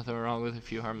wrong with a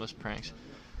few harmless pranks.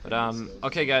 But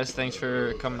okay, guys, thanks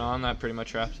for coming on. That pretty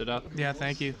much wraps it up. Yeah,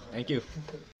 thank you. Thank you.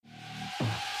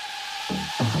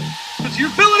 It's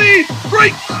utility!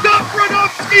 Great stop,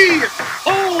 Radovsky!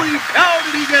 Holy cow,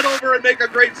 did he get over and make a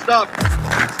great stop!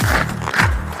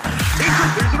 Tatro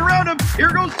clears it around him.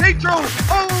 Here goes Tatro,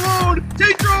 all alone.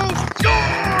 Tatro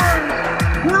scores!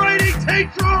 Righty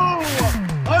Tatro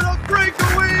on a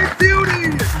breakaway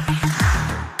beauty!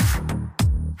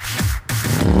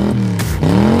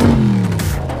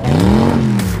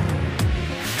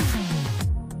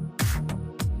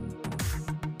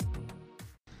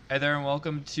 Hey there, and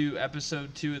welcome to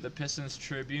episode 2 of the Pistons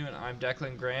Tribune. I'm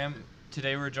Declan Graham.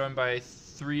 Today we're joined by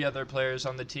 3 other players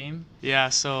on the team. Yeah,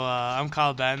 so I'm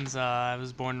Kyle Bettens. I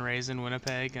was born and raised in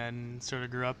Winnipeg and sort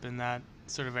of grew up in that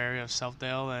sort of area of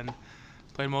Southdale, and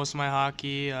played most of my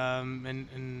hockey at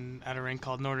a rink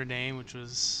called Notre Dame, which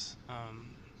was,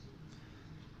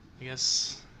 I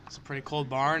guess, it's a pretty cold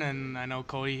barn, and I know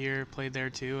Cody here played there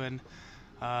too, and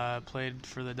played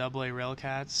for the AA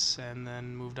Railcats, and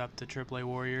then moved up to AAA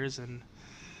Warriors and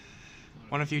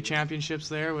won a few championships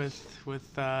there with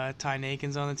Ty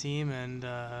Nakins on the team, and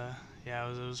it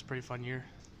was a pretty fun year.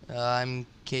 I'm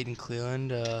Caydin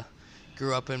Cleland.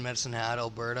 Grew up in Medicine Hat,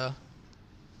 Alberta.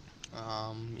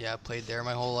 Played there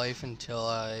my whole life until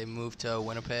I moved to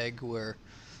Winnipeg, where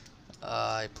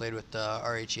I played with the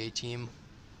RHA team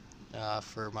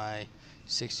for my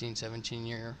 16-17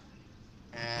 year,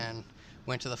 and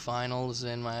went to the finals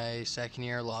in my second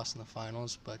year, lost in the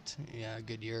finals, but a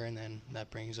good year, and then that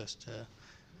brings us to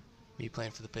me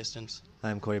playing for the Pistons.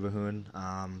 I'm Codey Behun.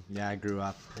 I grew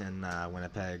up in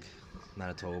Winnipeg,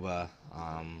 Manitoba.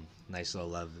 Nice little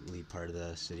lovely part of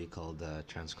the city called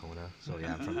Transcona. So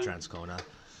I'm from Transcona.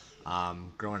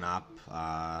 Growing up,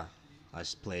 I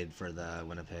played for the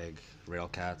Winnipeg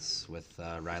Railcats with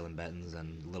Ryland Bettens,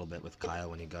 and a little bit with Kyle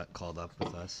when he got called up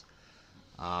with us.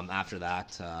 After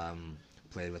that,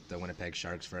 played with the Winnipeg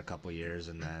Sharks for a couple years,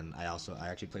 and then I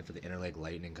actually played for the Interlake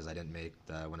Lightning because I didn't make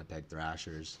the Winnipeg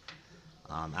Thrashers.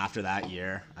 After that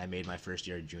year, I made my first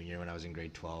year junior when I was in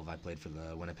grade 12. I played for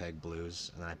the Winnipeg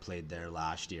Blues, and then I played there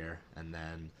last year, and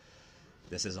then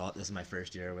this is my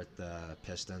first year with the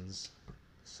Pistons.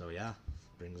 So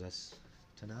brings us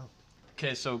to now.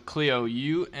 Okay, so Cleo,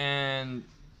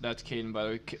 that's Caydin, by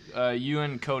the way. You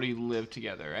and Cody live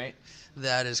together, right?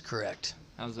 That is correct.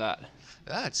 How's that?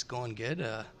 It's going good.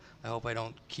 I hope I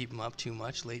don't keep him up too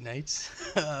much late nights,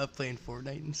 playing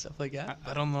Fortnite and stuff like that.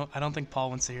 I don't know. I don't think Paul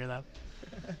wants to hear that.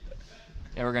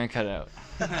 Yeah, we're gonna cut it out.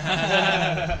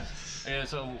 Yeah.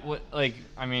 So what? Like,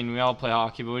 I mean, we all play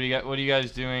hockey, but what are you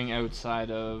guys doing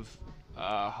outside of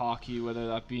hockey? Whether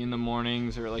that be in the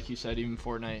mornings or, like you said, even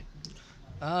Fortnite.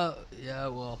 Yeah,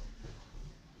 well,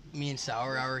 me and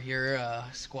Sour Hour here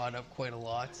squad up quite a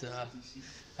lot.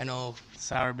 I know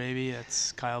Sour baby,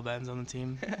 it's Kyle Bettens on the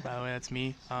team. By the way, that's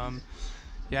me.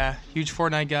 Yeah, huge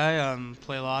Fortnite guy.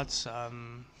 Play lots.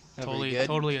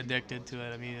 Totally addicted to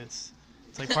it. I mean, it's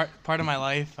like part of my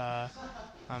life. I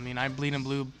mean, I bleed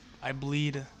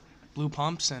blue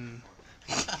pumps and.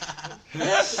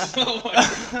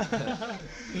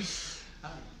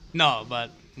 No,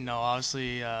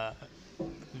 obviously,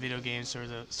 video games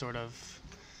sort of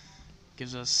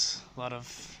gives us a lot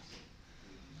of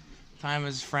time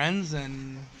as friends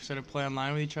and sort of play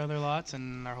online with each other lots,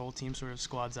 and our whole team sort of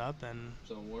squads up and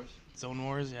Zone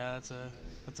Wars, yeah,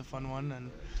 that's a fun one,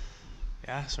 and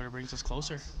yeah, sort of brings us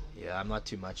closer. Yeah, I'm not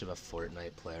too much of a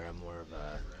Fortnite player. I'm more of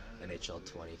a NHL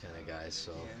 20 kind of guy.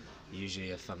 So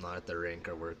usually, if I'm not at the rink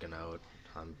or working out,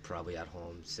 I'm probably at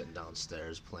home sitting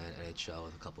downstairs playing NHL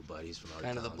with a couple buddies from out of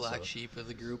town. Kind of the black sheep of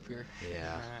the group here.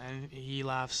 Yeah. And he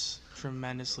laughs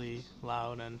tremendously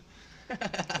loud, and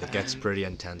it gets pretty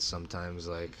intense sometimes.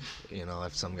 Like, you know,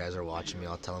 if some guys are watching me,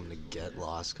 I'll tell them to get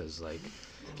lost because, like,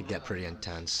 it can get pretty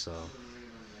intense. So.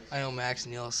 I know Max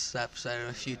Neal sat beside him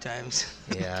a few times.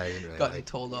 Yeah, I didn't really got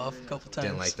told off a couple times.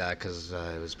 Didn't like that because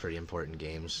it was pretty important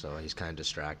games, so he's kind of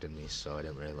distracted me, so I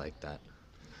didn't really like that.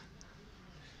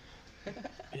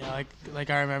 Yeah, like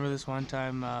I remember this one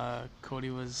time, Cody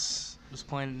was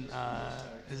playing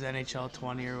his NHL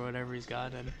 20 or whatever he's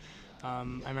got, and I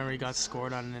remember he got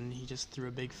scored on, and he just threw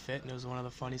a big fit, and it was one of the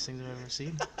funniest things I've ever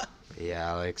seen.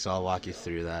 Yeah, like, so I'll walk you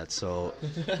through that. So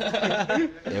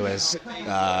it was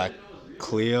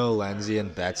Cleo, Lindsay,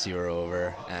 and Betsy were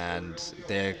over, and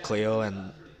Cleo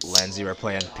and Lindsay were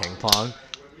playing ping pong,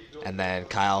 and then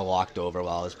Kyle walked over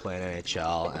while I was playing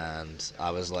NHL, and I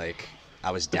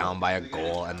was down by a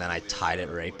goal, and then I tied it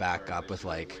right back up with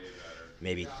like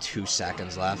maybe 2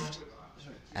 seconds left.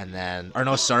 And then, or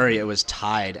no, sorry, it was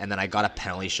tied, and then I got a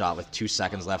penalty shot with 2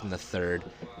 seconds left in the third,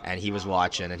 and he was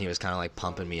watching, and he was kind of like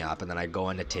pumping me up, and then I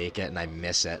go in to take it, and I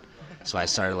miss it. So I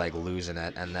started like losing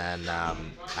it, and then I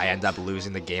ended up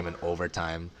losing the game in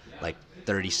overtime, like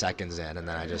 30 seconds in, and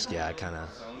then I just, I kind of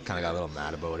got a little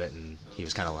mad about it, and he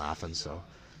was kind of laughing, so,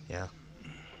 yeah.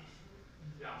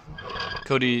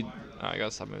 Cody, I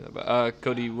gotta stop moving that. But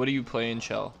Cody, what do you play in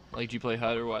Shell? Like, do you play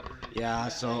HUD or what? Yeah,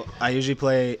 so I usually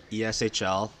play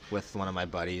ESHL with one of my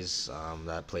buddies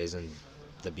that plays in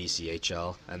the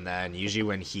BCHL, and then usually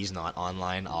when he's not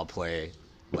online, I'll play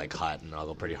like HUD, and I'll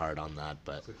go pretty hard on that.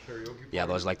 But yeah,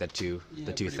 those are like the two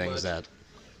things that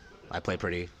I play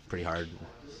pretty hard.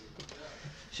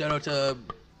 Shout out to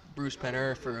Bruce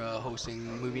Penner for hosting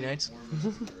movie nights.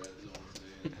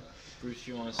 Bruce,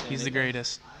 you want to say He's the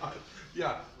greatest.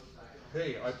 Yeah.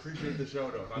 Hey, I appreciate the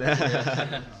shout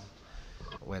out.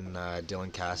 When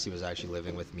Dylan Cassie was actually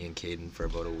living with me and Caydin for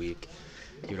about a week,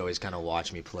 he would always kind of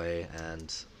watch me play,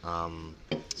 and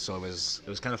so it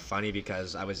was kind of funny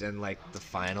because I was in like the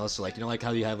finals, so like, you know, like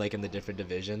how you have like in the different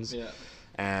divisions,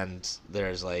 and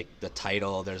there's like the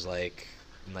title, there's like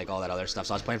all that other stuff.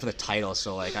 So I was playing for the title,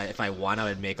 so like if I won, I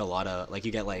would make a lot of, like,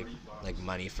 you get like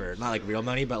money for, not like real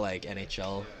money, but like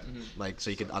NHL, like, so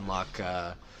you could unlock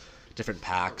different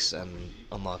packs and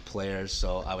unlock players.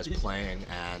 So I was playing,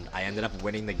 and I ended up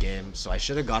winning the game, so I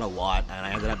should have got a lot, and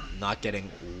I ended up not getting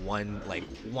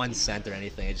 1 cent or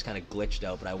anything. It just kind of glitched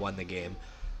out, but I won the game,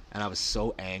 and I was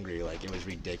so angry, like, it was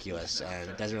ridiculous. And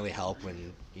it doesn't really help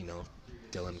when, you know,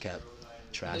 Dylan kept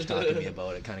trash talking me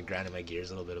about it, kind of grinding my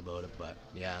gears a little bit about it. But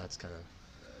yeah, that's kind of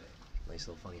a nice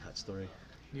little funny HUD story.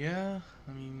 Yeah,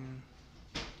 I mean,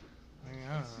 I don't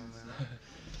know, man.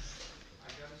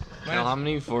 Now, how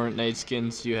many Fortnite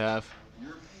skins do you have?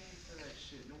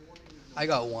 I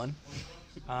got one.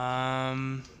 I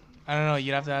don't know.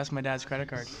 You'd have to ask my dad's credit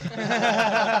card.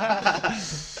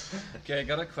 Okay, I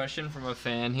got a question from a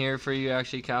fan here for you,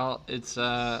 actually, Cal. It's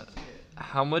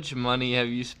how much money have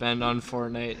you spent on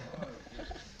Fortnite?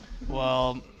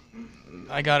 Well,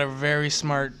 I got a very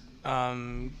smart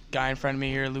guy in front of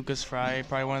me here, Lucas Fry,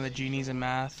 probably one of the genies in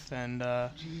math, and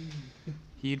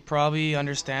he'd probably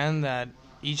understand that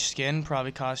each skin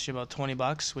probably costs you about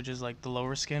 $20, which is like the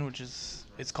lower skin,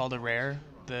 it's called a rare.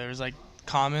 There's like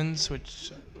commons,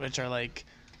 which are like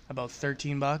about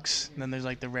 $13, and then there's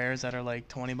like the rares that are like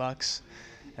 $20,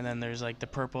 and then there's like the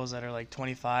purples that are like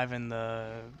 $25, and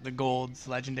the golds,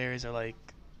 legendaries are like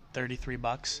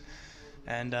 $33.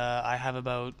 And I have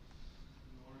about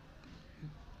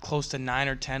close to 9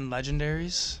 or 10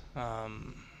 legendaries.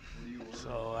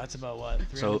 So that's about what,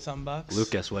 300 something bucks.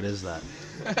 Lucas, what is that?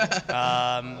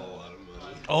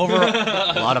 Over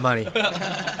A lot of money.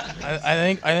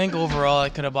 I think overall I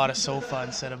could have bought a sofa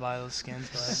instead of buy those skins,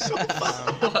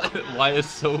 but Why a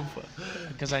sofa?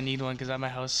 because I need one, because at my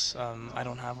house I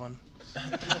don't have one.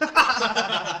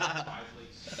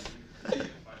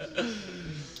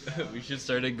 We should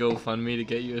start a GoFundMe to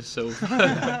get you a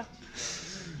sofa.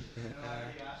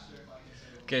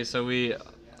 Okay, so we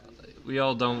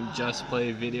all don't just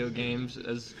play video games,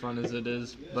 as fun as it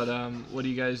is, but what do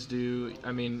you guys do,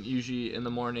 I mean, usually in the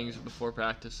mornings before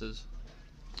practices?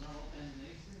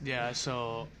 Yeah,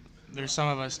 so there's some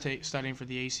of us studying for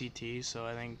the ACT, so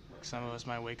I think some of us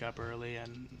might wake up early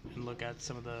and look at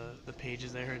some of the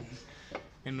pages there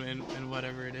and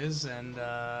whatever it is, and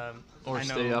Or I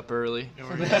know, stay up early.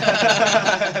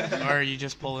 or you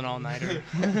just pull an all-nighter.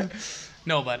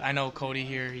 No, but I know Codey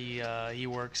here, he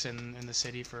works in the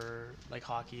city for like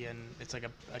hockey, and it's like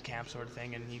a camp sort of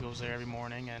thing, and he goes there every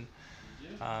morning, and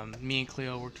me and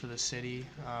Cleo worked for the city.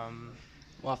 I'm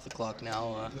off the clock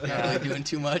now. Not really doing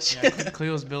too much. Yeah,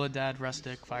 Cleo's billet dad,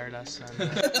 Rustic, fired us. And,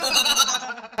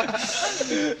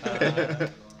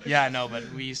 yeah, no, but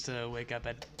we used to wake up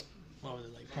at, what was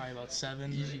it, like probably about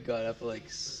 7? Usually got up at like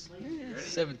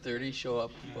 7:30, show up,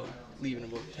 leave in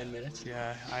about 10 minutes.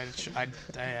 Yeah, I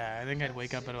think I'd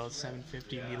wake up at about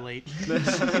 7:50 and be late. You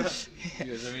guys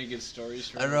have any good stories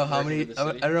from I don't know how working many. for the I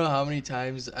city? don't know how many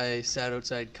times I sat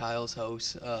outside Kyle's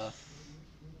house,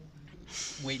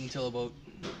 wait until about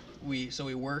we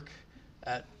work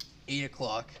at 8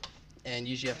 o'clock, and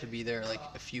usually have to be there like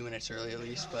a few minutes early at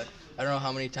least. But I don't know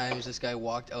how many times this guy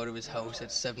walked out of his house at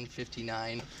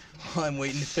 7:59 while I'm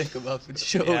waiting to pick him up, and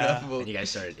showed Yeah. up about And you guys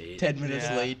started at 8. 10 minutes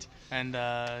Yeah. late. And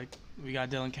we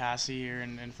got Dylan Cassie here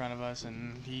in front of us,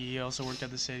 and he also worked at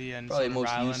the city, and Probably so the did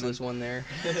most Rylan, useless one there.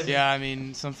 Yeah, I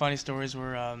mean, some funny stories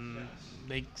were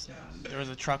there was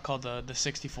a truck called the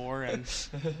 64, and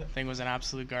the thing was an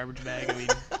absolute garbage bag. I mean,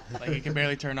 like it could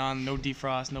barely turn on, no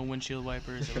defrost, no windshield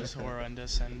wipers. It was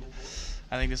horrendous. And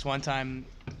I think this one time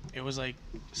it was like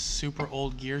super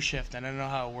old gear shift, and I didn't know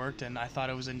how it worked, and I thought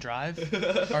it was in drive,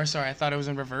 or sorry, I thought it was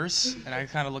in reverse, and I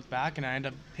kind of looked back, and I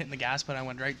ended up hitting the gas pedal. I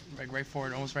went right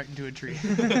forward, almost right into a tree,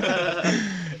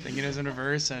 thinking it was in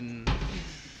reverse. And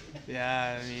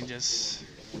yeah, I mean, just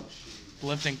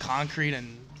lifting concrete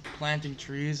and planting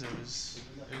trees. It was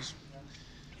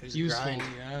It was a useful. grind.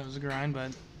 Yeah, it was a grind,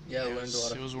 but Yeah, it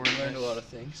was worth learned it. a lot of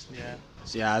things. Yeah.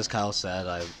 So yeah, as Kyle said,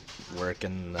 I work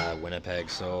in Winnipeg.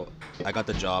 So I got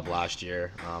the job last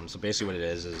year. So basically what it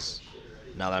is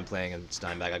now that I'm playing in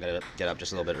Steinbach, I gotta get up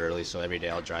just a little bit early. So every day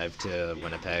I'll drive to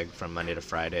Winnipeg from Monday to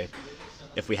Friday.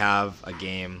 If we have a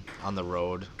game on the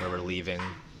road where we're leaving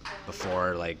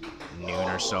before like noon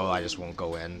or so, I just won't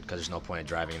go in because there's no point in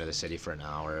driving into the city for an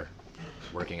hour,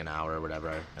 working an hour or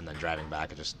whatever, and then driving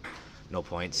back. It's just no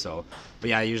point. So, but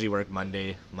yeah, I usually work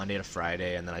Monday to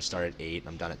Friday, and then I start at 8.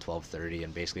 I'm done at 12:30.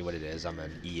 And basically, what it is, I'm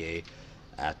an EA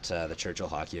at the Churchill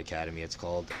Hockey Academy. It's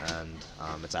called, and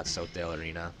it's at Southdale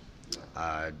Arena.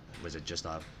 Was it just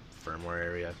off Fermor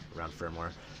area, around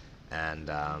Fermor? And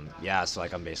yeah, so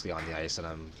like I'm basically on the ice, and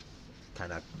I'm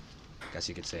kind of, I guess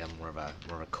you could say I'm more of a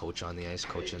coach on the ice,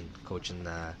 coaching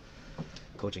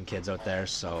kids out there.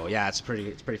 So yeah, it's a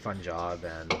pretty fun job,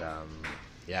 and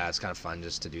yeah, it's kind of fun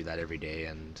just to do that every day,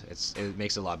 and it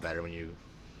makes it a lot better when you're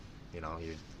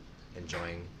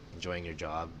enjoying your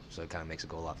job. So it kind of makes it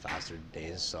go a lot faster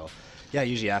days. So yeah,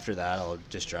 usually after that I'll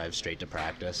just drive straight to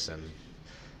practice, and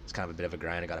it's kind of a bit of a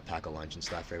grind. I got to pack a lunch and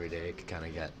stuff every day. It can kind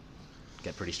of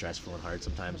get pretty stressful and hard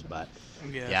sometimes, but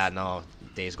yeah, no,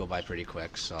 days go by pretty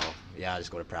quick. So yeah, I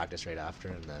just go to practice right after,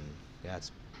 and then yeah,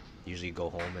 it's usually go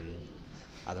home and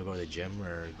either go to the gym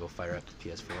or go fire up the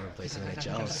PS4 and play some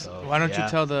NHL. So Why don't yeah.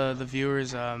 you tell the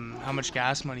viewers how much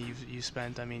gas money you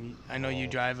spent? I mean, I know you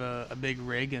drive a big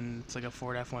rig, and it's like a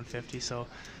Ford F-150, so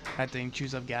that thing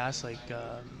chews up gas. Like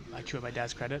I chew up my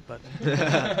dad's credit, but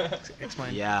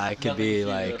explain. Yeah, it could be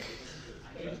like,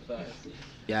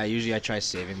 yeah, usually I try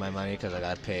saving my money because I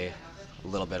got to pay a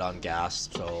little bit on gas,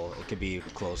 so it could be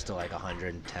close to like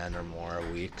 110 or more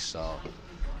a week. So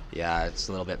yeah, it's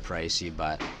a little bit pricey,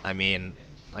 but I mean,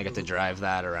 I get to drive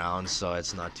that around, so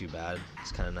it's not too bad.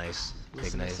 It's kind of nice,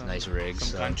 big, nice rig. Some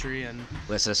so country and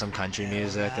listen to some country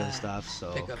music and stuff.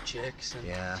 So Pick up chicks. And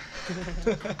yeah,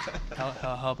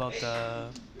 how about the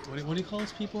what do you call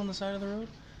those people on the side of the road?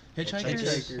 Hitchhikers.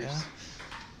 Hitchhikers. Yeah.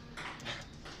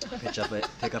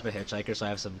 pick up a hitchhiker, so I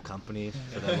have some company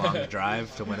for the long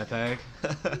drive to Winnipeg.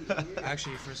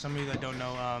 Actually, for somebody that don't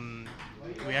know,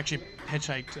 we actually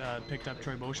picked up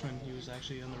Troy Boschman. He was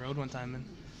actually on the road one time, and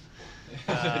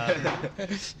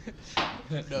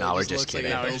No, we're just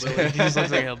kidding. No, he just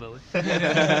looks like a hillbilly.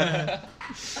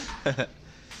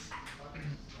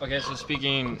 Okay, so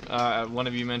speaking, one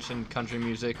of you mentioned country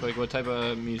music. Like, what type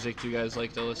of music do you guys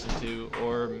like to listen to?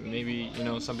 Or maybe,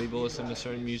 some people listen to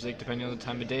certain music depending on the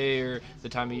time of day or the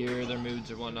time of year, their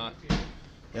moods or whatnot.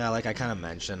 Yeah, like I kind of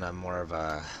mentioned, I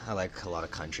like a lot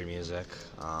of country music.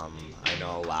 I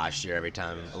know last year, every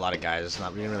time, a lot of guys, we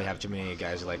didn't really have too many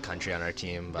guys who like country on our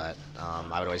team, but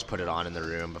I would always put it on in the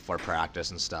room before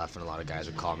practice and stuff, and a lot of guys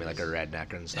would call me like a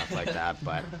redneck and stuff like that,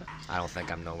 but I don't think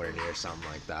I'm nowhere near something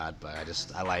like that, but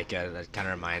I like it. It kind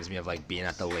of reminds me of like being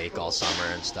at the lake all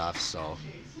summer and stuff, so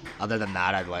other than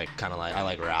that, I like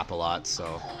rap a lot,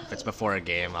 so if it's before a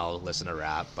game, I'll listen to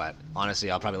rap, but honestly,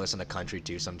 I'll probably listen to country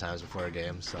too sometimes before a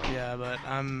game, so. Yeah, but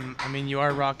you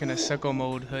are rocking a sicko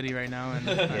mode hoodie right now, and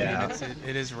Yeah.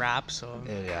 it is rap, so.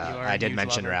 Yeah, you are I a did huge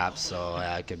mention lover. rap, so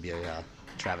I could be a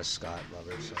Travis Scott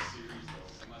lover, so.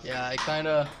 Yeah, I kind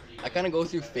of go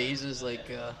through phases. Like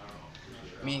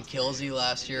me and Kilsey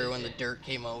last year when the Dirt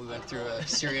came out, we went through a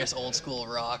serious old school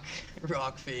rock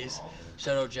phase.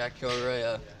 Shout out Jack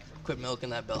Kilroy. Quit milking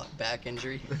that back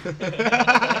injury.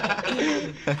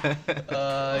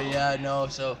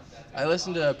 So I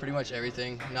listen to pretty much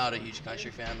everything. Not a huge country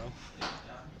fan though.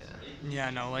 Yeah,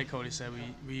 no, like Cody said,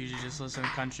 we usually just listen to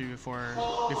country before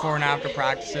and after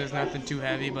practices. Nothing too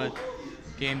heavy, but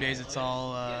game days it's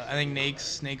all. I think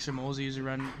Nakes or Mosey usually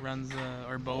runs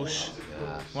or Bosch.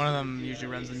 One of them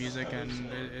usually runs the music, and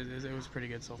it was pretty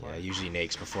good so far. Yeah, usually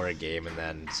Nake's before a game, and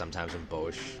then sometimes when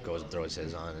Bosch goes and throws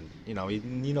his on, and you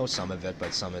know some of it,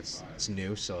 but some it's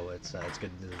new, so it's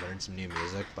good to learn some new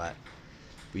music, but.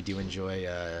 We do enjoy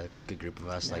a good group of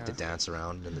us like to dance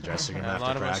around in the dressing room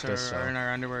after practice. A lot of us are in our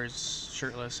underwears,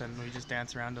 shirtless, and we just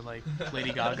dance around to like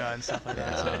Lady Gaga and stuff like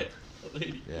that. So.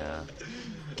 Yeah.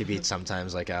 Could be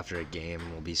sometimes like after a game,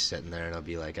 we'll be sitting there and it'll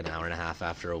be like an hour and a half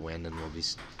after a win, and we'll be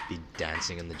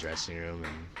dancing in the dressing room,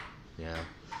 and yeah.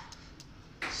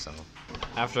 So.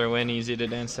 After a win, easy to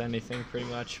dance to anything pretty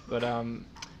much. But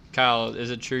Kyle,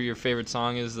 is it true your favorite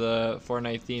song is the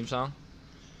Fortnite theme song?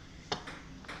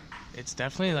 It's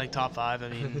definitely like top 5. I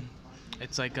mean,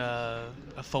 it's like a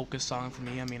focus song for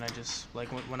me. I mean, I just like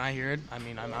when I hear it. I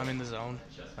mean, I'm in the zone.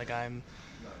 Like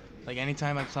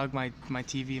anytime I plug my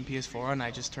TV and PS4 on, I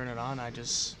just turn it on.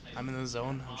 I'm in the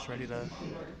zone. I'm just ready to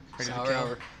Sour kill.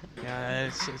 hour. Yeah,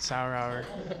 it's Sour Hour.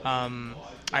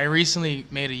 I recently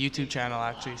made a YouTube channel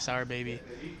actually, Sour Baby.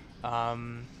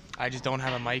 I just don't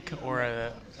have a mic or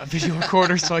a video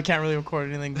recorder, so I can't really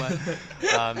record anything, but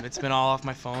it's been all off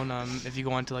my phone. If you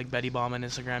go onto like Betty Bomb on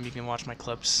Instagram, you can watch my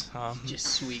clips. Just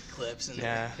sweet clips.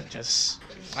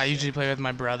 I usually play with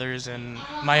my brothers, and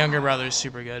my younger brother is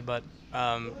super good, but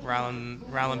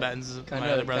Rylan Bettens is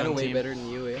my other brother on the way team. better than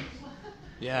you, eh?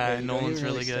 Yeah, you Nolan's don't even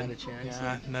really stand good. a chance,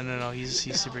 Yeah, no,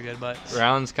 he's super good, but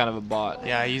Round's kind of a bot.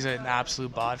 yeah, he's an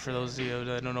absolute bot. For those of you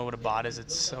that don't know what a bot is,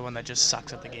 it's someone that just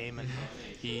sucks at the game, and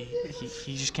he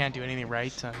just can't do anything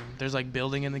right. There's like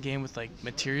building in the game with like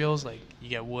materials, like you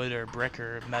get wood or brick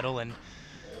or metal, and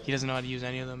he doesn't know how to use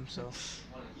any of them. So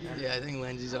Yeah, I think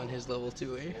Lindsay's on his level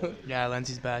too, eh? yeah,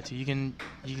 Lindsay's bad too. You can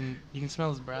smell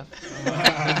his breath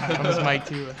from his mic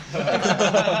too.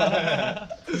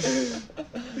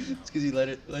 It's because he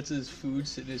lets his food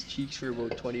sit in his cheeks for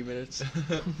about 20 minutes.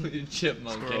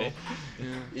 Chipmunk, eh?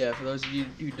 Yeah, for those of you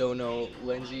who don't know,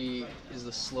 Lindsay is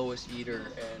the slowest eater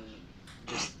and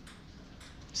just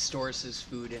stores his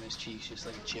food in his cheeks just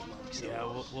like a chipmunk. So. Yeah,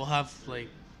 we'll have like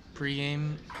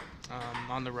pregame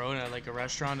on the road at like a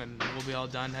restaurant, and we'll be all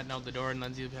done heading out the door, and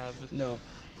Lindsay will have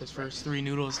his first 3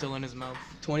 noodles still in his mouth.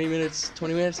 20 minutes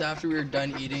after we were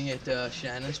done eating at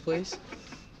Shannon's place,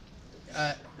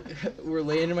 we're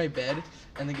laying in my bed,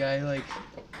 and the guy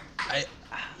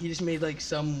he just made like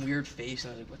some weird face,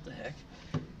 and I was like, what the heck?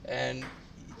 And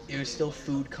it was still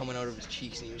food coming out of his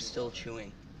cheeks, and he was still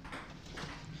chewing.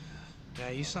 Yeah,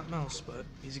 he's something else, but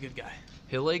he's a good guy.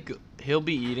 He'll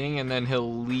be eating and then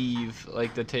he'll leave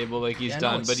like the table like he's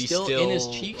done, but he's still in his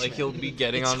cheeks, like man. he'll be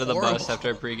getting It's onto the horrible. bus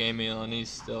after a pregame meal and he's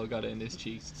still got it in his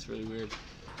cheeks. It's really weird.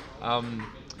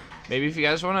 Maybe if you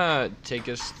guys want to take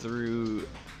us through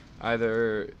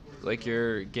either like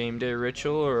your game day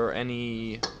ritual or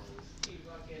any,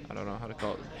 I don't know how to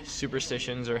call it,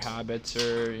 superstitions or habits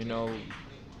or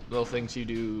little things you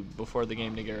do before the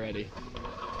game to get ready.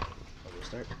 I'll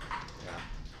start. Yeah.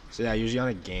 So yeah, usually on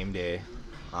a game day,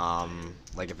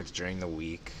 like if it's during the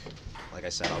week, like I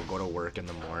said, I'll go to work in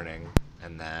the morning,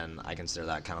 and then I consider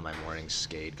that kind of my morning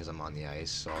skate because I'm on the ice.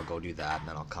 So I'll go do that, and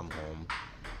then I'll come home,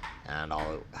 and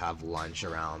I'll have lunch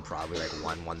around probably like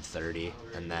 1:30,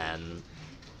 and then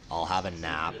I'll have a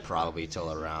nap probably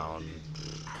till around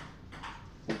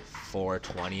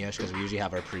 4:20ish, because we usually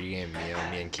have our pregame meal,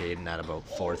 me and Caydin, at about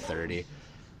 4:30.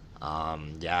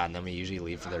 Yeah, and then we usually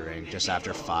leave for the rink just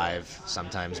after 5.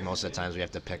 Sometimes, most of the times, we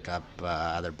have to pick up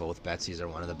either both Betsies or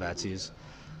one of the Betsies.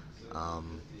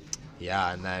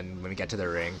 Yeah, and then when we get to the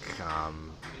rink,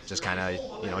 just kind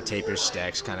of, tape your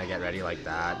sticks, kind of get ready like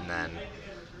that, and then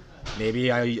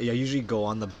maybe I usually go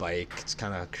on the bike. It's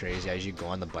kind of crazy. I usually go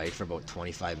on the bike for about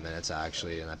 25 minutes,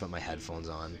 actually, and I put my headphones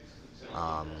on.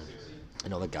 I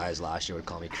know the guys last year would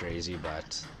call me crazy,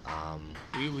 but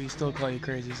we still call you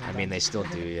crazy sometimes. I mean, they still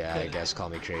do, yeah, I guess, call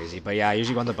me crazy. But yeah, I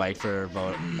usually go on the bike for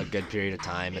about a good period of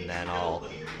time, and then I'll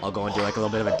go and do like a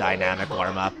little bit of a dynamic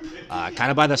warm-up,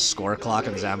 kind of by the score clock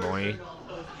in Zamboni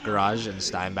garage in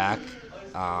Steinbach.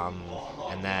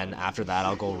 And then after that,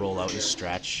 I'll go roll out and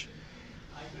stretch.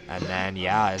 And then,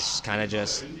 yeah, it's kind of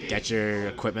just get your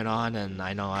equipment on, and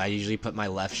I know I usually put my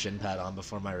left shin pad on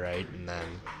before my right, and then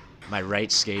my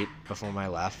right skate before my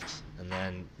left, and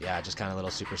then, yeah, just kind of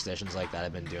little superstitions like that.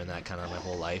 I've been doing that kind of my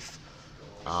whole life.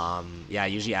 Yeah,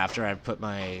 usually after I put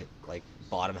my, like,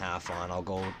 bottom half on, I'll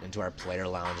go into our player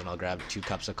lounge, and I'll grab 2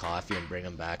 cups of coffee and bring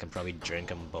them back and probably drink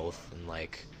them both in,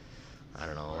 like, I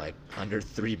don't know, like under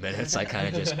 3 minutes. I kind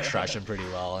of just crush them pretty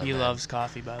well. He loves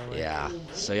coffee, by the way. Yeah.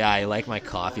 So, yeah, I like my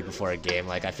coffee before a game.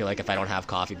 Like, I feel like if I don't have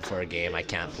coffee before a game, I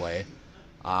can't play.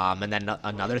 And then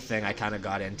another thing I kind of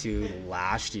got into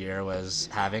last year was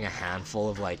having a handful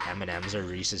of, like, M&Ms or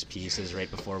Reese's Pieces right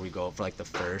before we go for, like, the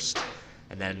first.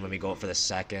 And then when we go for the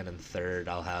second and third,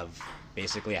 I'll have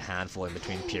basically a handful in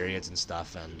between periods and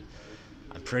stuff. And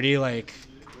I'm pretty like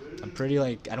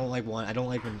I don't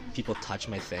like when people touch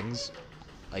my things,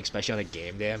 like, especially on a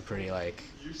game day. I'm pretty I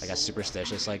guess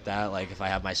superstitious like that. Like, if I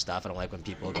have my stuff, I don't like when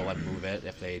people go and move it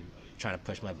if they try to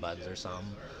push my buttons or something.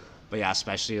 But yeah,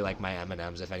 especially like my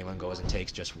M&Ms, if anyone goes and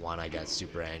takes just one, I get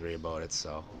super angry about it.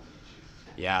 So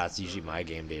yeah, it's usually my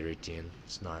game day routine.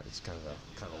 It's kind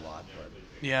of a lot, but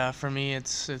yeah, for me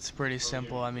it's pretty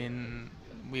simple. I mean,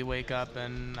 we wake up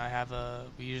and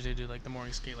we usually do like the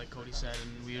morning skate like Cody said,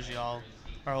 and we usually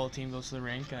our whole team goes to the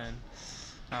rink, and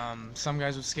some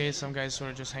guys would skate, some guys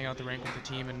sort of just hang out the rink with the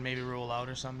team and maybe roll out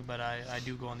or something, but I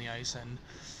do go on the ice and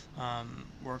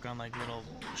work on like little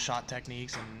shot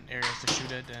techniques and areas to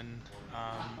shoot it, and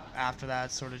after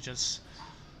that, sort of just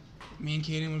me and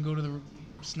Caydin would go to the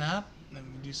snap and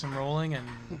we'd do some rolling and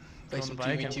Play go on some the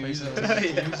bike and play 2v2s some and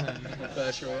 2v2s and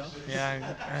Clash Royale.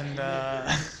 yeah,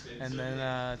 and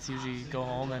then it's usually go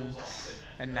home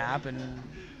and nap and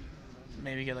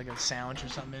maybe get like a sandwich or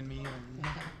something in me,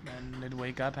 and then I'd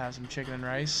wake up, have some chicken and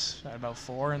rice at about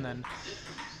 4, and then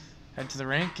head to the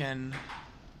rink and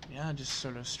yeah, just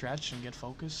sort of stretch and get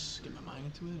focused, get my mind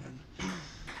into it, and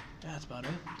yeah, that's about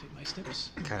it. Take my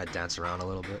steps. kind of dance around a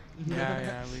little bit.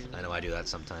 Yeah. I know I do that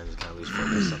sometimes. Kind of lose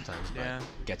focus sometimes, but Yeah.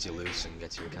 gets you loose and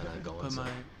gets you kind of going. Put So.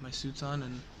 my suits on,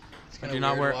 and I kinda do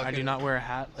not weird wear walking- a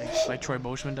hat like Troy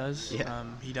Boschman does. Yeah.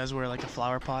 He does wear like a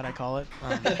flower pot, I call it.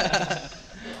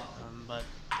 But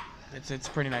it's a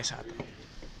pretty nice hat though.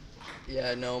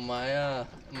 Yeah, no,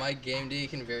 my game day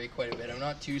can vary quite a bit. I'm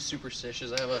not too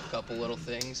superstitious. I have a couple little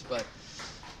things, but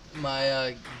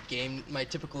my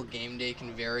typical game day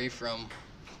can vary from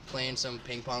playing some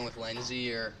ping pong with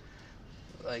Lindsay, or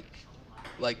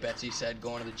like Betsy said,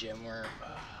 going to the gym, or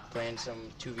playing some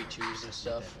 2v2s and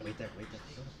stuff. Wait there.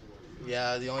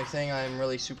 Yeah, the only thing I'm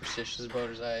really superstitious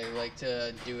about is I like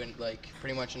to do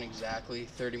pretty much an exactly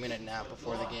 30-minute nap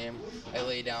before the game. I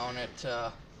lay down at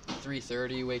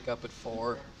 3:30, wake up at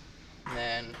 4, and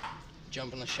then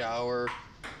jump in the shower.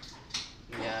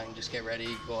 Yeah, and just get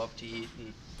ready, go up to eat,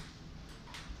 and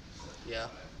yeah.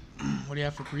 What do you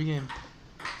have for pregame?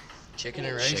 Chicken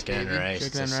and rice. Chicken and baby. rice.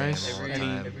 Chicken it's and the rice. same all the Every-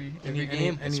 time. every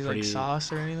game. Any like pretty-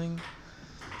 sauce or anything?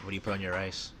 What do you put on your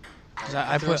rice? 'Cause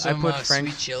I put some, Frank's.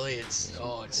 sweet chili. It's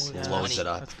Yeah. Loads it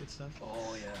up. That's good stuff.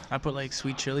 Oh yeah. I put like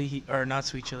sweet chili or not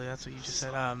sweet chili. That's what you just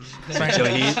said. Sweet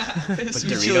chili heat. Put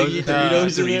Sweet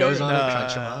Doritos, chili, Doritos on it.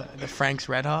 Crunch them up. the Frank's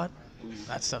Red Hot.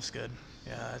 That stuff's good.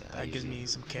 Yeah, I that gives usually- me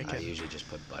some kick. I And usually just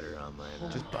put butter on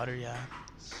mine. just butter, yeah.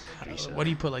 Grease it What do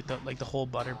you up. put, like the whole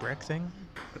butter brick thing?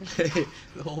 The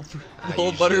whole I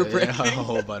whole usually- butter brick. Yeah, thing. a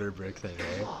whole butter brick thing,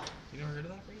 eh? You never heard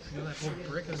of that? You know that whole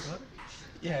brick is butter?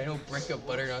 Yeah, I know brick of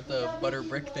butter, not the butter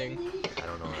brick thing. I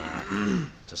don't know that.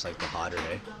 Just like the hotter,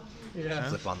 eh? Yeah.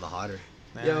 Flip on the hotter.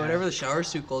 Yeah, whenever the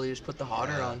shower's too cold, you just put the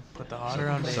hotter Yeah. on. Put the hotter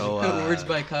on, baby. So, Words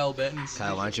by Kyle Bettens.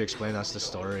 Kyle, why don't you explain us the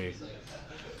story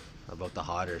about the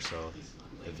hotter, so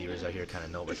the viewers out here kind of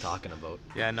know what we're talking about.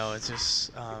 Yeah, no, it's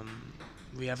just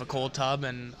we have a cold tub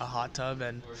and a hot tub,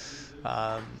 and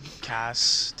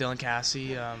Dylan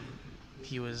Cassie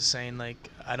he was saying like,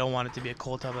 I don't want it to be a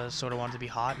cold tub, I sort of want it to be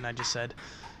hot, and I just said,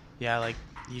 yeah, like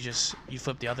you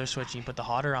flip the other switch and you put the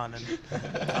hotter on, and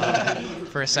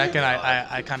for a second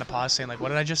I kind of paused saying like, what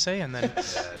did I just say? And then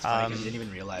It's funny 'cause you didn't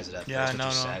even realize it at first what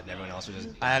you said, and everyone else was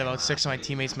just. I had about 6 of my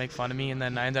teammates make fun of me, and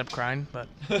then I ended up crying, but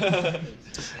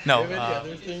no.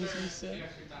 Other things you said?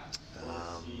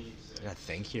 I gotta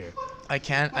think here. I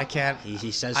can't.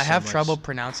 He says. I so have much. trouble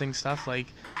pronouncing stuff. Like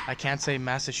I can't say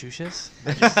Massachusetts.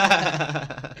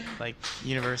 Like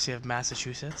University of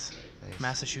Massachusetts. Nice.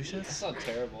 Massachusetts. That's not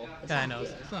terrible. Yeah, I know.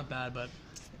 It's not bad, but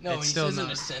No, it's he still says it in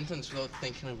not. a sentence without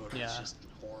thinking about it. Yeah. It's just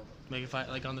horrible. Like if I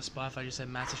like on the spot, if I just said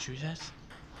Massachusetts,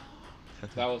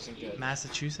 That wasn't good.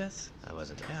 Massachusetts. I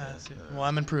wasn't. Yeah. That's it. Well,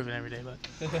 I'm improving every day, but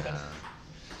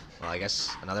Well, I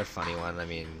guess another funny one. I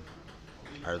mean,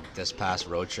 this past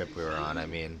road trip we were on. I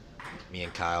mean, me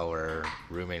and Kyle were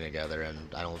rooming together, and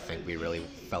I don't think we really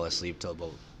fell asleep till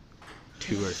about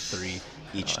 2 or 3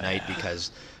 each night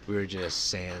because we were just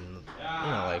saying,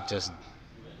 like just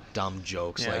dumb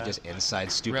jokes, like just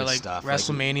inside stupid like stuff,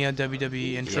 WrestleMania,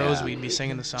 WWE intros. Yeah. We'd be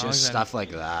singing the songs. just and, stuff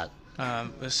like that.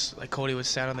 This like Cody would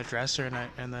stand on the dresser,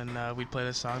 and then we'd play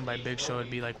the song by Big Show.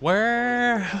 It'd be like,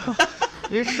 where?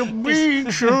 It's a big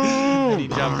show. And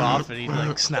he'd jump off and he'd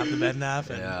like snap the bed in half.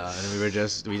 And Yeah, and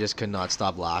we just could not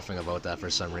stop laughing about that for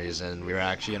some reason. We were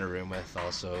actually in a room with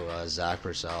also Zach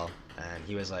Purcell, and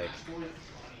he was like,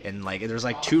 there was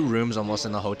like 2 rooms almost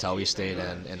in the hotel we stayed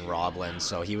in Roblin.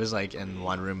 So he was like in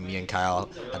one room, me and Kyle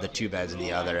had the 2 beds in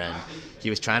the other, and he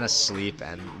was trying to sleep,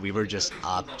 and we were just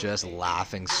up, just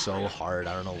laughing so hard.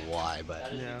 I don't know why,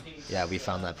 but yeah, we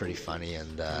found that pretty funny.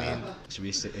 And should we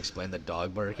explain the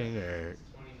dog barking or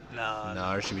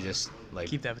no, or should we just like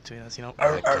keep that between us,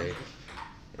 Okay.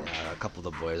 Yeah, a couple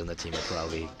of the boys on the team are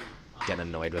probably getting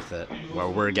annoyed with it, or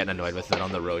we're getting annoyed with it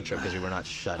on the road trip because we were not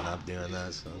shutting up doing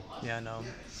that. So. Yeah, no.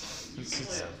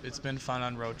 It's been fun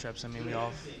on road trips. I mean,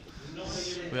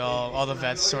 all the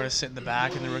vets sort of sit in the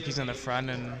back and the rookies in the front,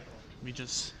 and we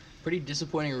just. Pretty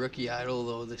disappointing rookie idol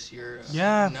though this year.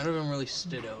 Yeah. None of them really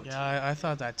stood out. Yeah, I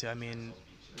thought that too. I mean,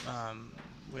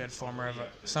 we had some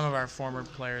of our former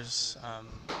players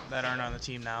that aren't on the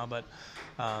team now, but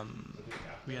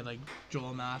we had like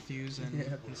Joel Matthews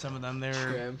and some of them. They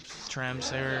were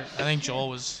Tramps. I think Joel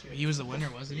was the winner,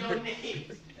 wasn't he?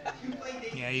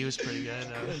 Yeah, he was pretty good.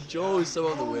 Joel was some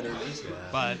of the winners.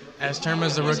 But as term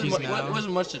as the rookies now, it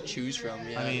wasn't much to choose from.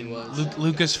 Yeah, I mean,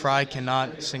 Lucas Fry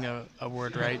cannot sing a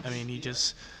word right. I mean,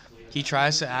 he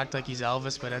tries to act like he's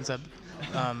Elvis, but ends up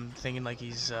thinking like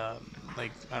he's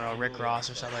like I don't know, Rick Ross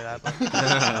or something like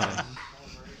that.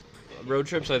 Road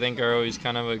trips, I think, are always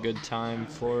kind of a good time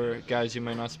for guys who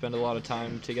might not spend a lot of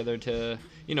time together to,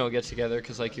 get together.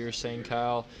 Because like you were saying,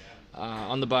 Kyle,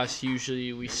 on the bus,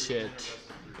 usually we sit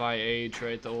by age,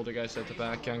 right? The older guys at the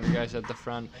back, younger guys at the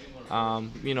front. But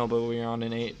when you're on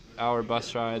an 8-hour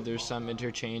bus ride, there's some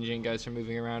interchanging. Guys are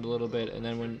moving around a little bit. And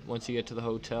then once you get to the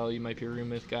hotel, you might be rooming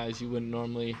with guys you wouldn't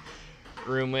normally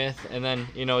room with. And then,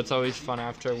 it's always fun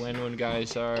after a win when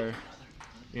guys are,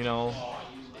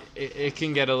 it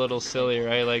can get a little silly,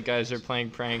 right? Like guys are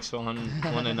playing pranks on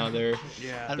one another.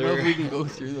 Yeah. I don't know if we can go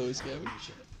through those, Kevin.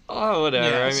 Oh, whatever.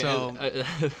 Yeah, I mean, so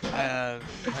I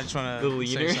just want The to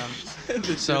say leader?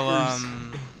 something. So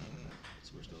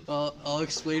Well, I'll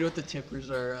explain what the tippers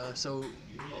are.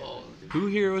 Who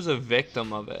here was a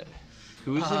victim of it?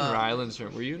 Who was in Ryland's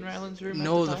room? Were you in Ryland's room?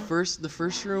 No, at the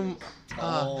first room.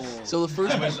 So the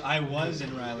first. I was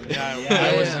in Riley. Yeah,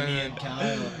 I was yeah. me and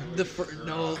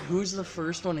Kyle. Who's the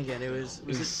first one again? It was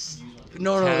it?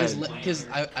 No, it was because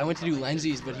I went to do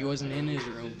Lenzi's, but he wasn't in his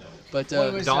room. But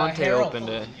Dante Harold. opened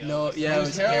it. no, yeah, it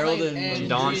was Harold and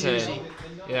Dante.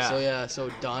 Yeah.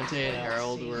 So Dante and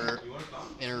Harold were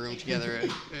in a room together.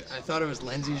 I thought it was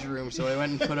Lenzi's room, so I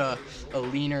went and put a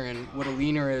leaner. And what a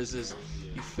leaner is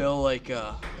you fill like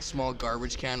a small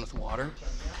garbage can with water,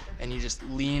 and you just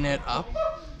lean it up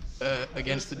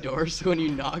against the door. So when you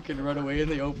knock and run away and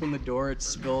they open the door, it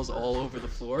spills all over the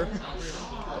floor.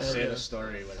 I'll say the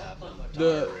story what happened.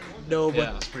 But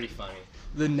It's pretty funny.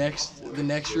 the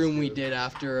next room we did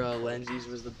after Lenzi's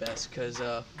was the best because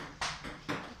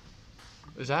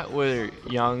Was that where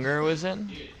Younger was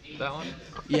in? That one?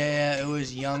 it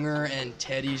was Younger and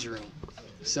Teddy's room.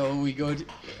 So we go,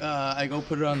 I go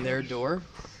put it on their door,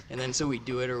 and then so we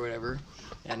do it or whatever,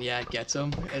 and it gets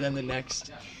them. And then the next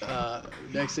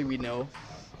thing we know,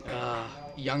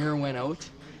 Younger went out,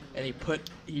 and he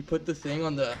put the thing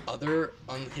on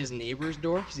his neighbor's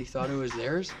door because he thought it was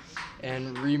theirs,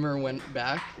 and Reamer went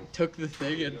back, took the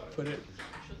thing and put it.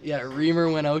 Yeah, Reamer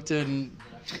went out and.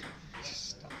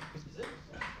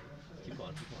 Keep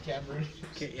on. Cameron.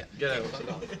 Okay, yeah. Get out.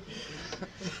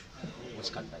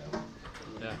 Just cut that out.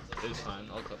 Yeah, it's fine.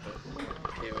 I'll clip it.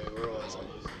 Okay, wait, where was I?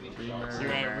 So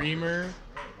you're at Reamer,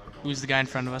 who's the guy in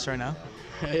front of us right now.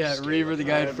 Yeah, Reaver, the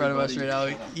guy in front of us right now,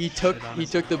 he took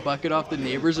the bucket off the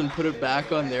neighbors and put it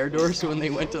back on their door, so when they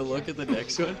went to look at the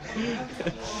next one,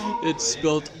 it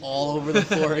spilt all over the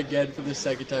floor again for the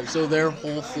second time. So their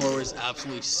whole floor was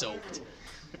absolutely soaked.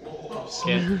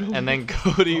 Okay. And then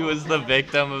Cody was the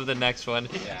victim of the next one.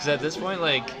 Because at this point,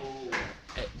 like,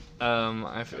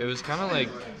 it was kind of like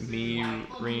me,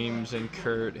 Reams, and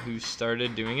Kurt who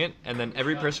started doing it, and then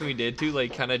every person we did to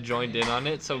like kind of joined in on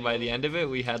it. So by the end of it,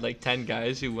 we had like 10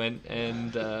 guys who went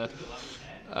and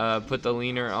put the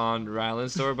leaner on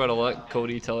Ryland's door. But I'll let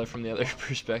Cody tell it from the other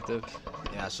perspective.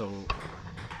 Yeah, so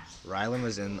Ryland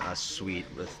was in a suite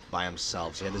by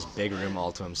himself. So he had this big room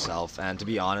all to himself. And to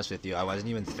be honest with you, I wasn't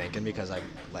even thinking because I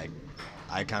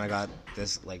kind of got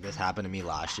this happened to me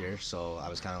last year. So I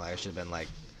was kind of like, I should have been like,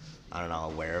 I don't know,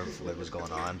 aware of what was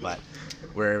going on. But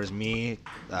where it was me,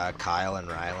 Kyle, and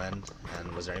Ryland, and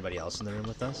was there anybody else in the room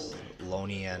with us?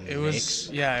 Loney and It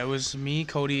Nakes? was me,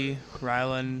 Cody,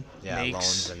 Ryland, Yeah, Nakes,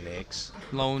 Loans and Nakes.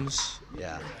 Loans,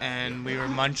 Yeah. and we were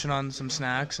munching on some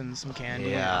snacks and some candy.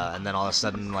 Yeah, and then all of a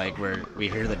sudden, like, we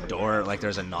hear the door, like,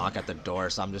 there's a knock at the door,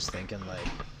 so I'm just thinking, like,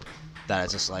 that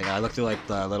it's just, like, I look through, like,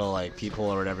 the little, like,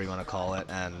 peephole or whatever you want to call it,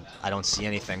 and I don't see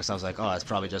anything, so I was like, oh, it's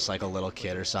probably just, like, a little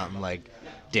kid or something, like,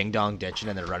 ding-dong ditching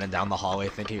and then running down the hallway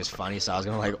thinking he was funny, so I was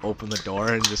gonna like open the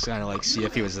door and just kind of like see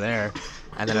if he was there.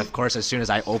 And then of course as soon as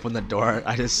I opened the door,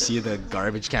 I just see the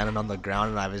garbage can on the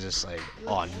ground, and I was just like,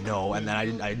 oh no. And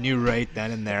then I knew right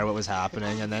then and there what was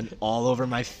happening, and then all over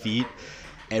my feet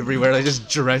everywhere, they just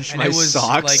drenched my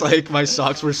socks. Like my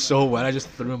socks were so wet, I just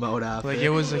threw them out after. Like it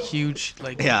was a huge,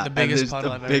 like yeah, the biggest puddle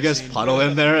the I've biggest ever seen. puddle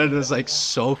in there, and it was like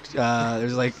soaked.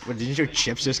 There's like, didn't your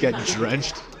chips just get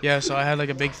drenched? Yeah, so I had like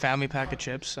a big family pack of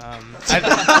chips. I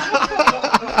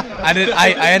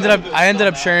ended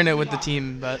up sharing it with the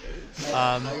team, but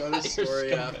I got a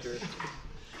story after.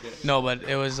 no, but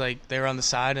it was like they were on the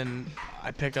side, and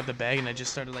I picked up the bag, and I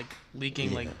just started like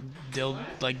leaking like dill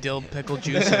pickle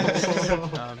juice.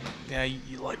 And, yeah,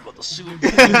 you like what the soup.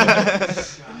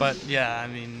 But yeah, I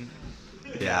mean.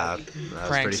 Yeah, that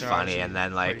was pretty funny. And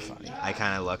then like I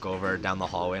kind of look over down the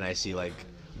hallway and I see like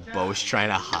Bosch trying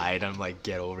to hide. I'm like,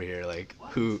 get over here, like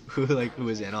who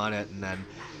was in on it? And then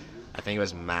I think it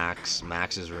was Max.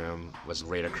 Max's room was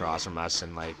right across from us,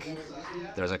 and like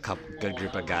there was a good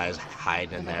group of guys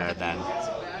hiding in there. Then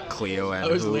Cleo and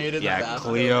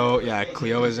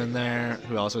Cleo was in there.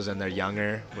 Who else was in there?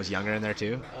 Younger in there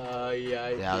too?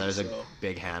 There's a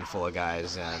big handful of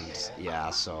guys, and yeah,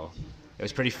 so it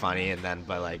was pretty funny. And then,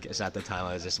 but like, it's at the time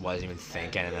I wasn't even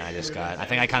thinking, and then I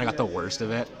think I kind of got the worst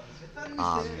of it.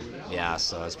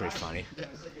 So it was pretty funny.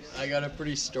 I got a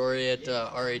pretty story at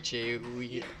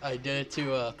RHA. I did it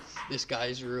to this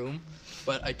guy's room,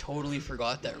 but I totally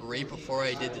forgot that right before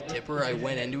I did the tipper, I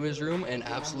went into his room and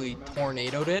absolutely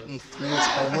tornadoed it and threw his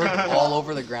homework all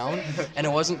over the ground. And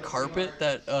it wasn't carpet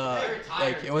like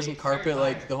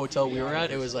the hotel we were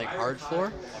at. It was like hard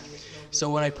floor. So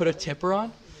when I put a tipper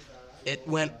on, it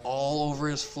went all over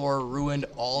his floor, ruined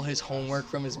all his homework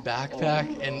from his backpack,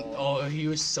 and he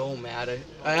was so mad.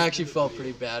 I actually felt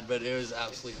pretty bad, but it was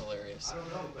absolutely hilarious.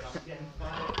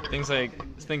 Things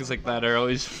like that are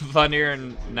always funnier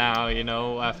now,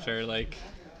 after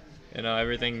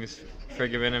everything's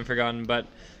forgiven and forgotten. But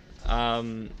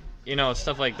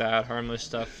stuff like that, harmless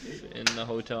stuff in the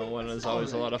hotel one is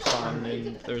always a lot of fun,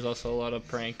 and there's also a lot of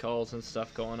prank calls and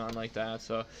stuff going on like that.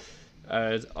 So.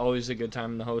 It's always a good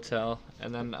time in the hotel.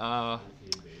 And then I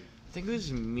think it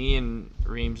was me and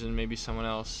Reams and maybe someone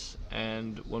else.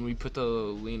 And when we put the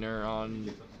leaner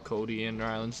on Cody and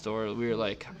Ryland's door, we were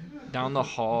like down the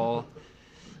hall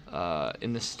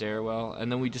in the stairwell.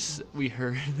 And then we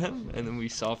heard them, and then we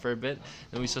saw for a bit.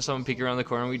 And we saw someone peek around the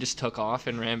corner. And we just took off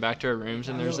and ran back to our rooms.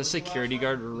 And there's a security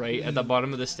guard right at the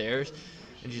bottom of the stairs.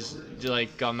 And she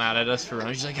like got mad at us for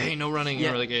running. She's like, "Hey, no running!"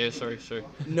 And we're like, "Yeah, sorry."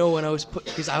 No, when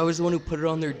because I was the one who put it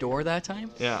on their door that time.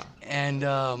 Yeah. And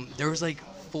there was like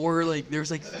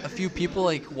a few people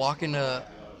like walking.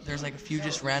 There's like a few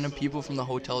just random people from the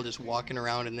hotel just walking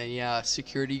around, and then a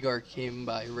security guard came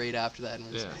by right after that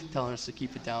and was telling us to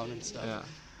keep it down and stuff.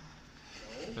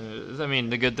 Yeah. I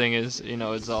mean, the good thing is,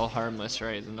 it's all harmless,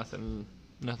 right? Nothing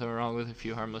wrong with a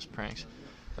few harmless pranks.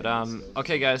 But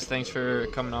okay, guys, thanks for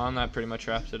coming on. That pretty much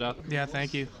wraps it up. Yeah,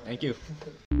 thank you. Thank you.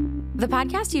 The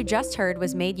podcast you just heard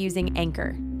was made using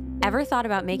Anchor. Ever thought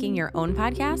about making your own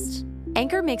podcast?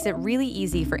 Anchor makes it really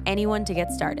easy for anyone to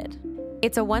get started.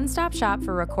 It's a one-stop shop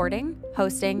for recording,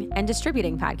 hosting, and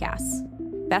distributing podcasts.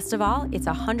 Best of all, it's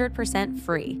 100%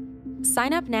 free.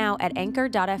 Sign up now at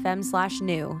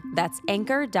anchor.fm/new. That's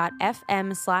anchor.fm/new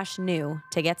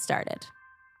to get started.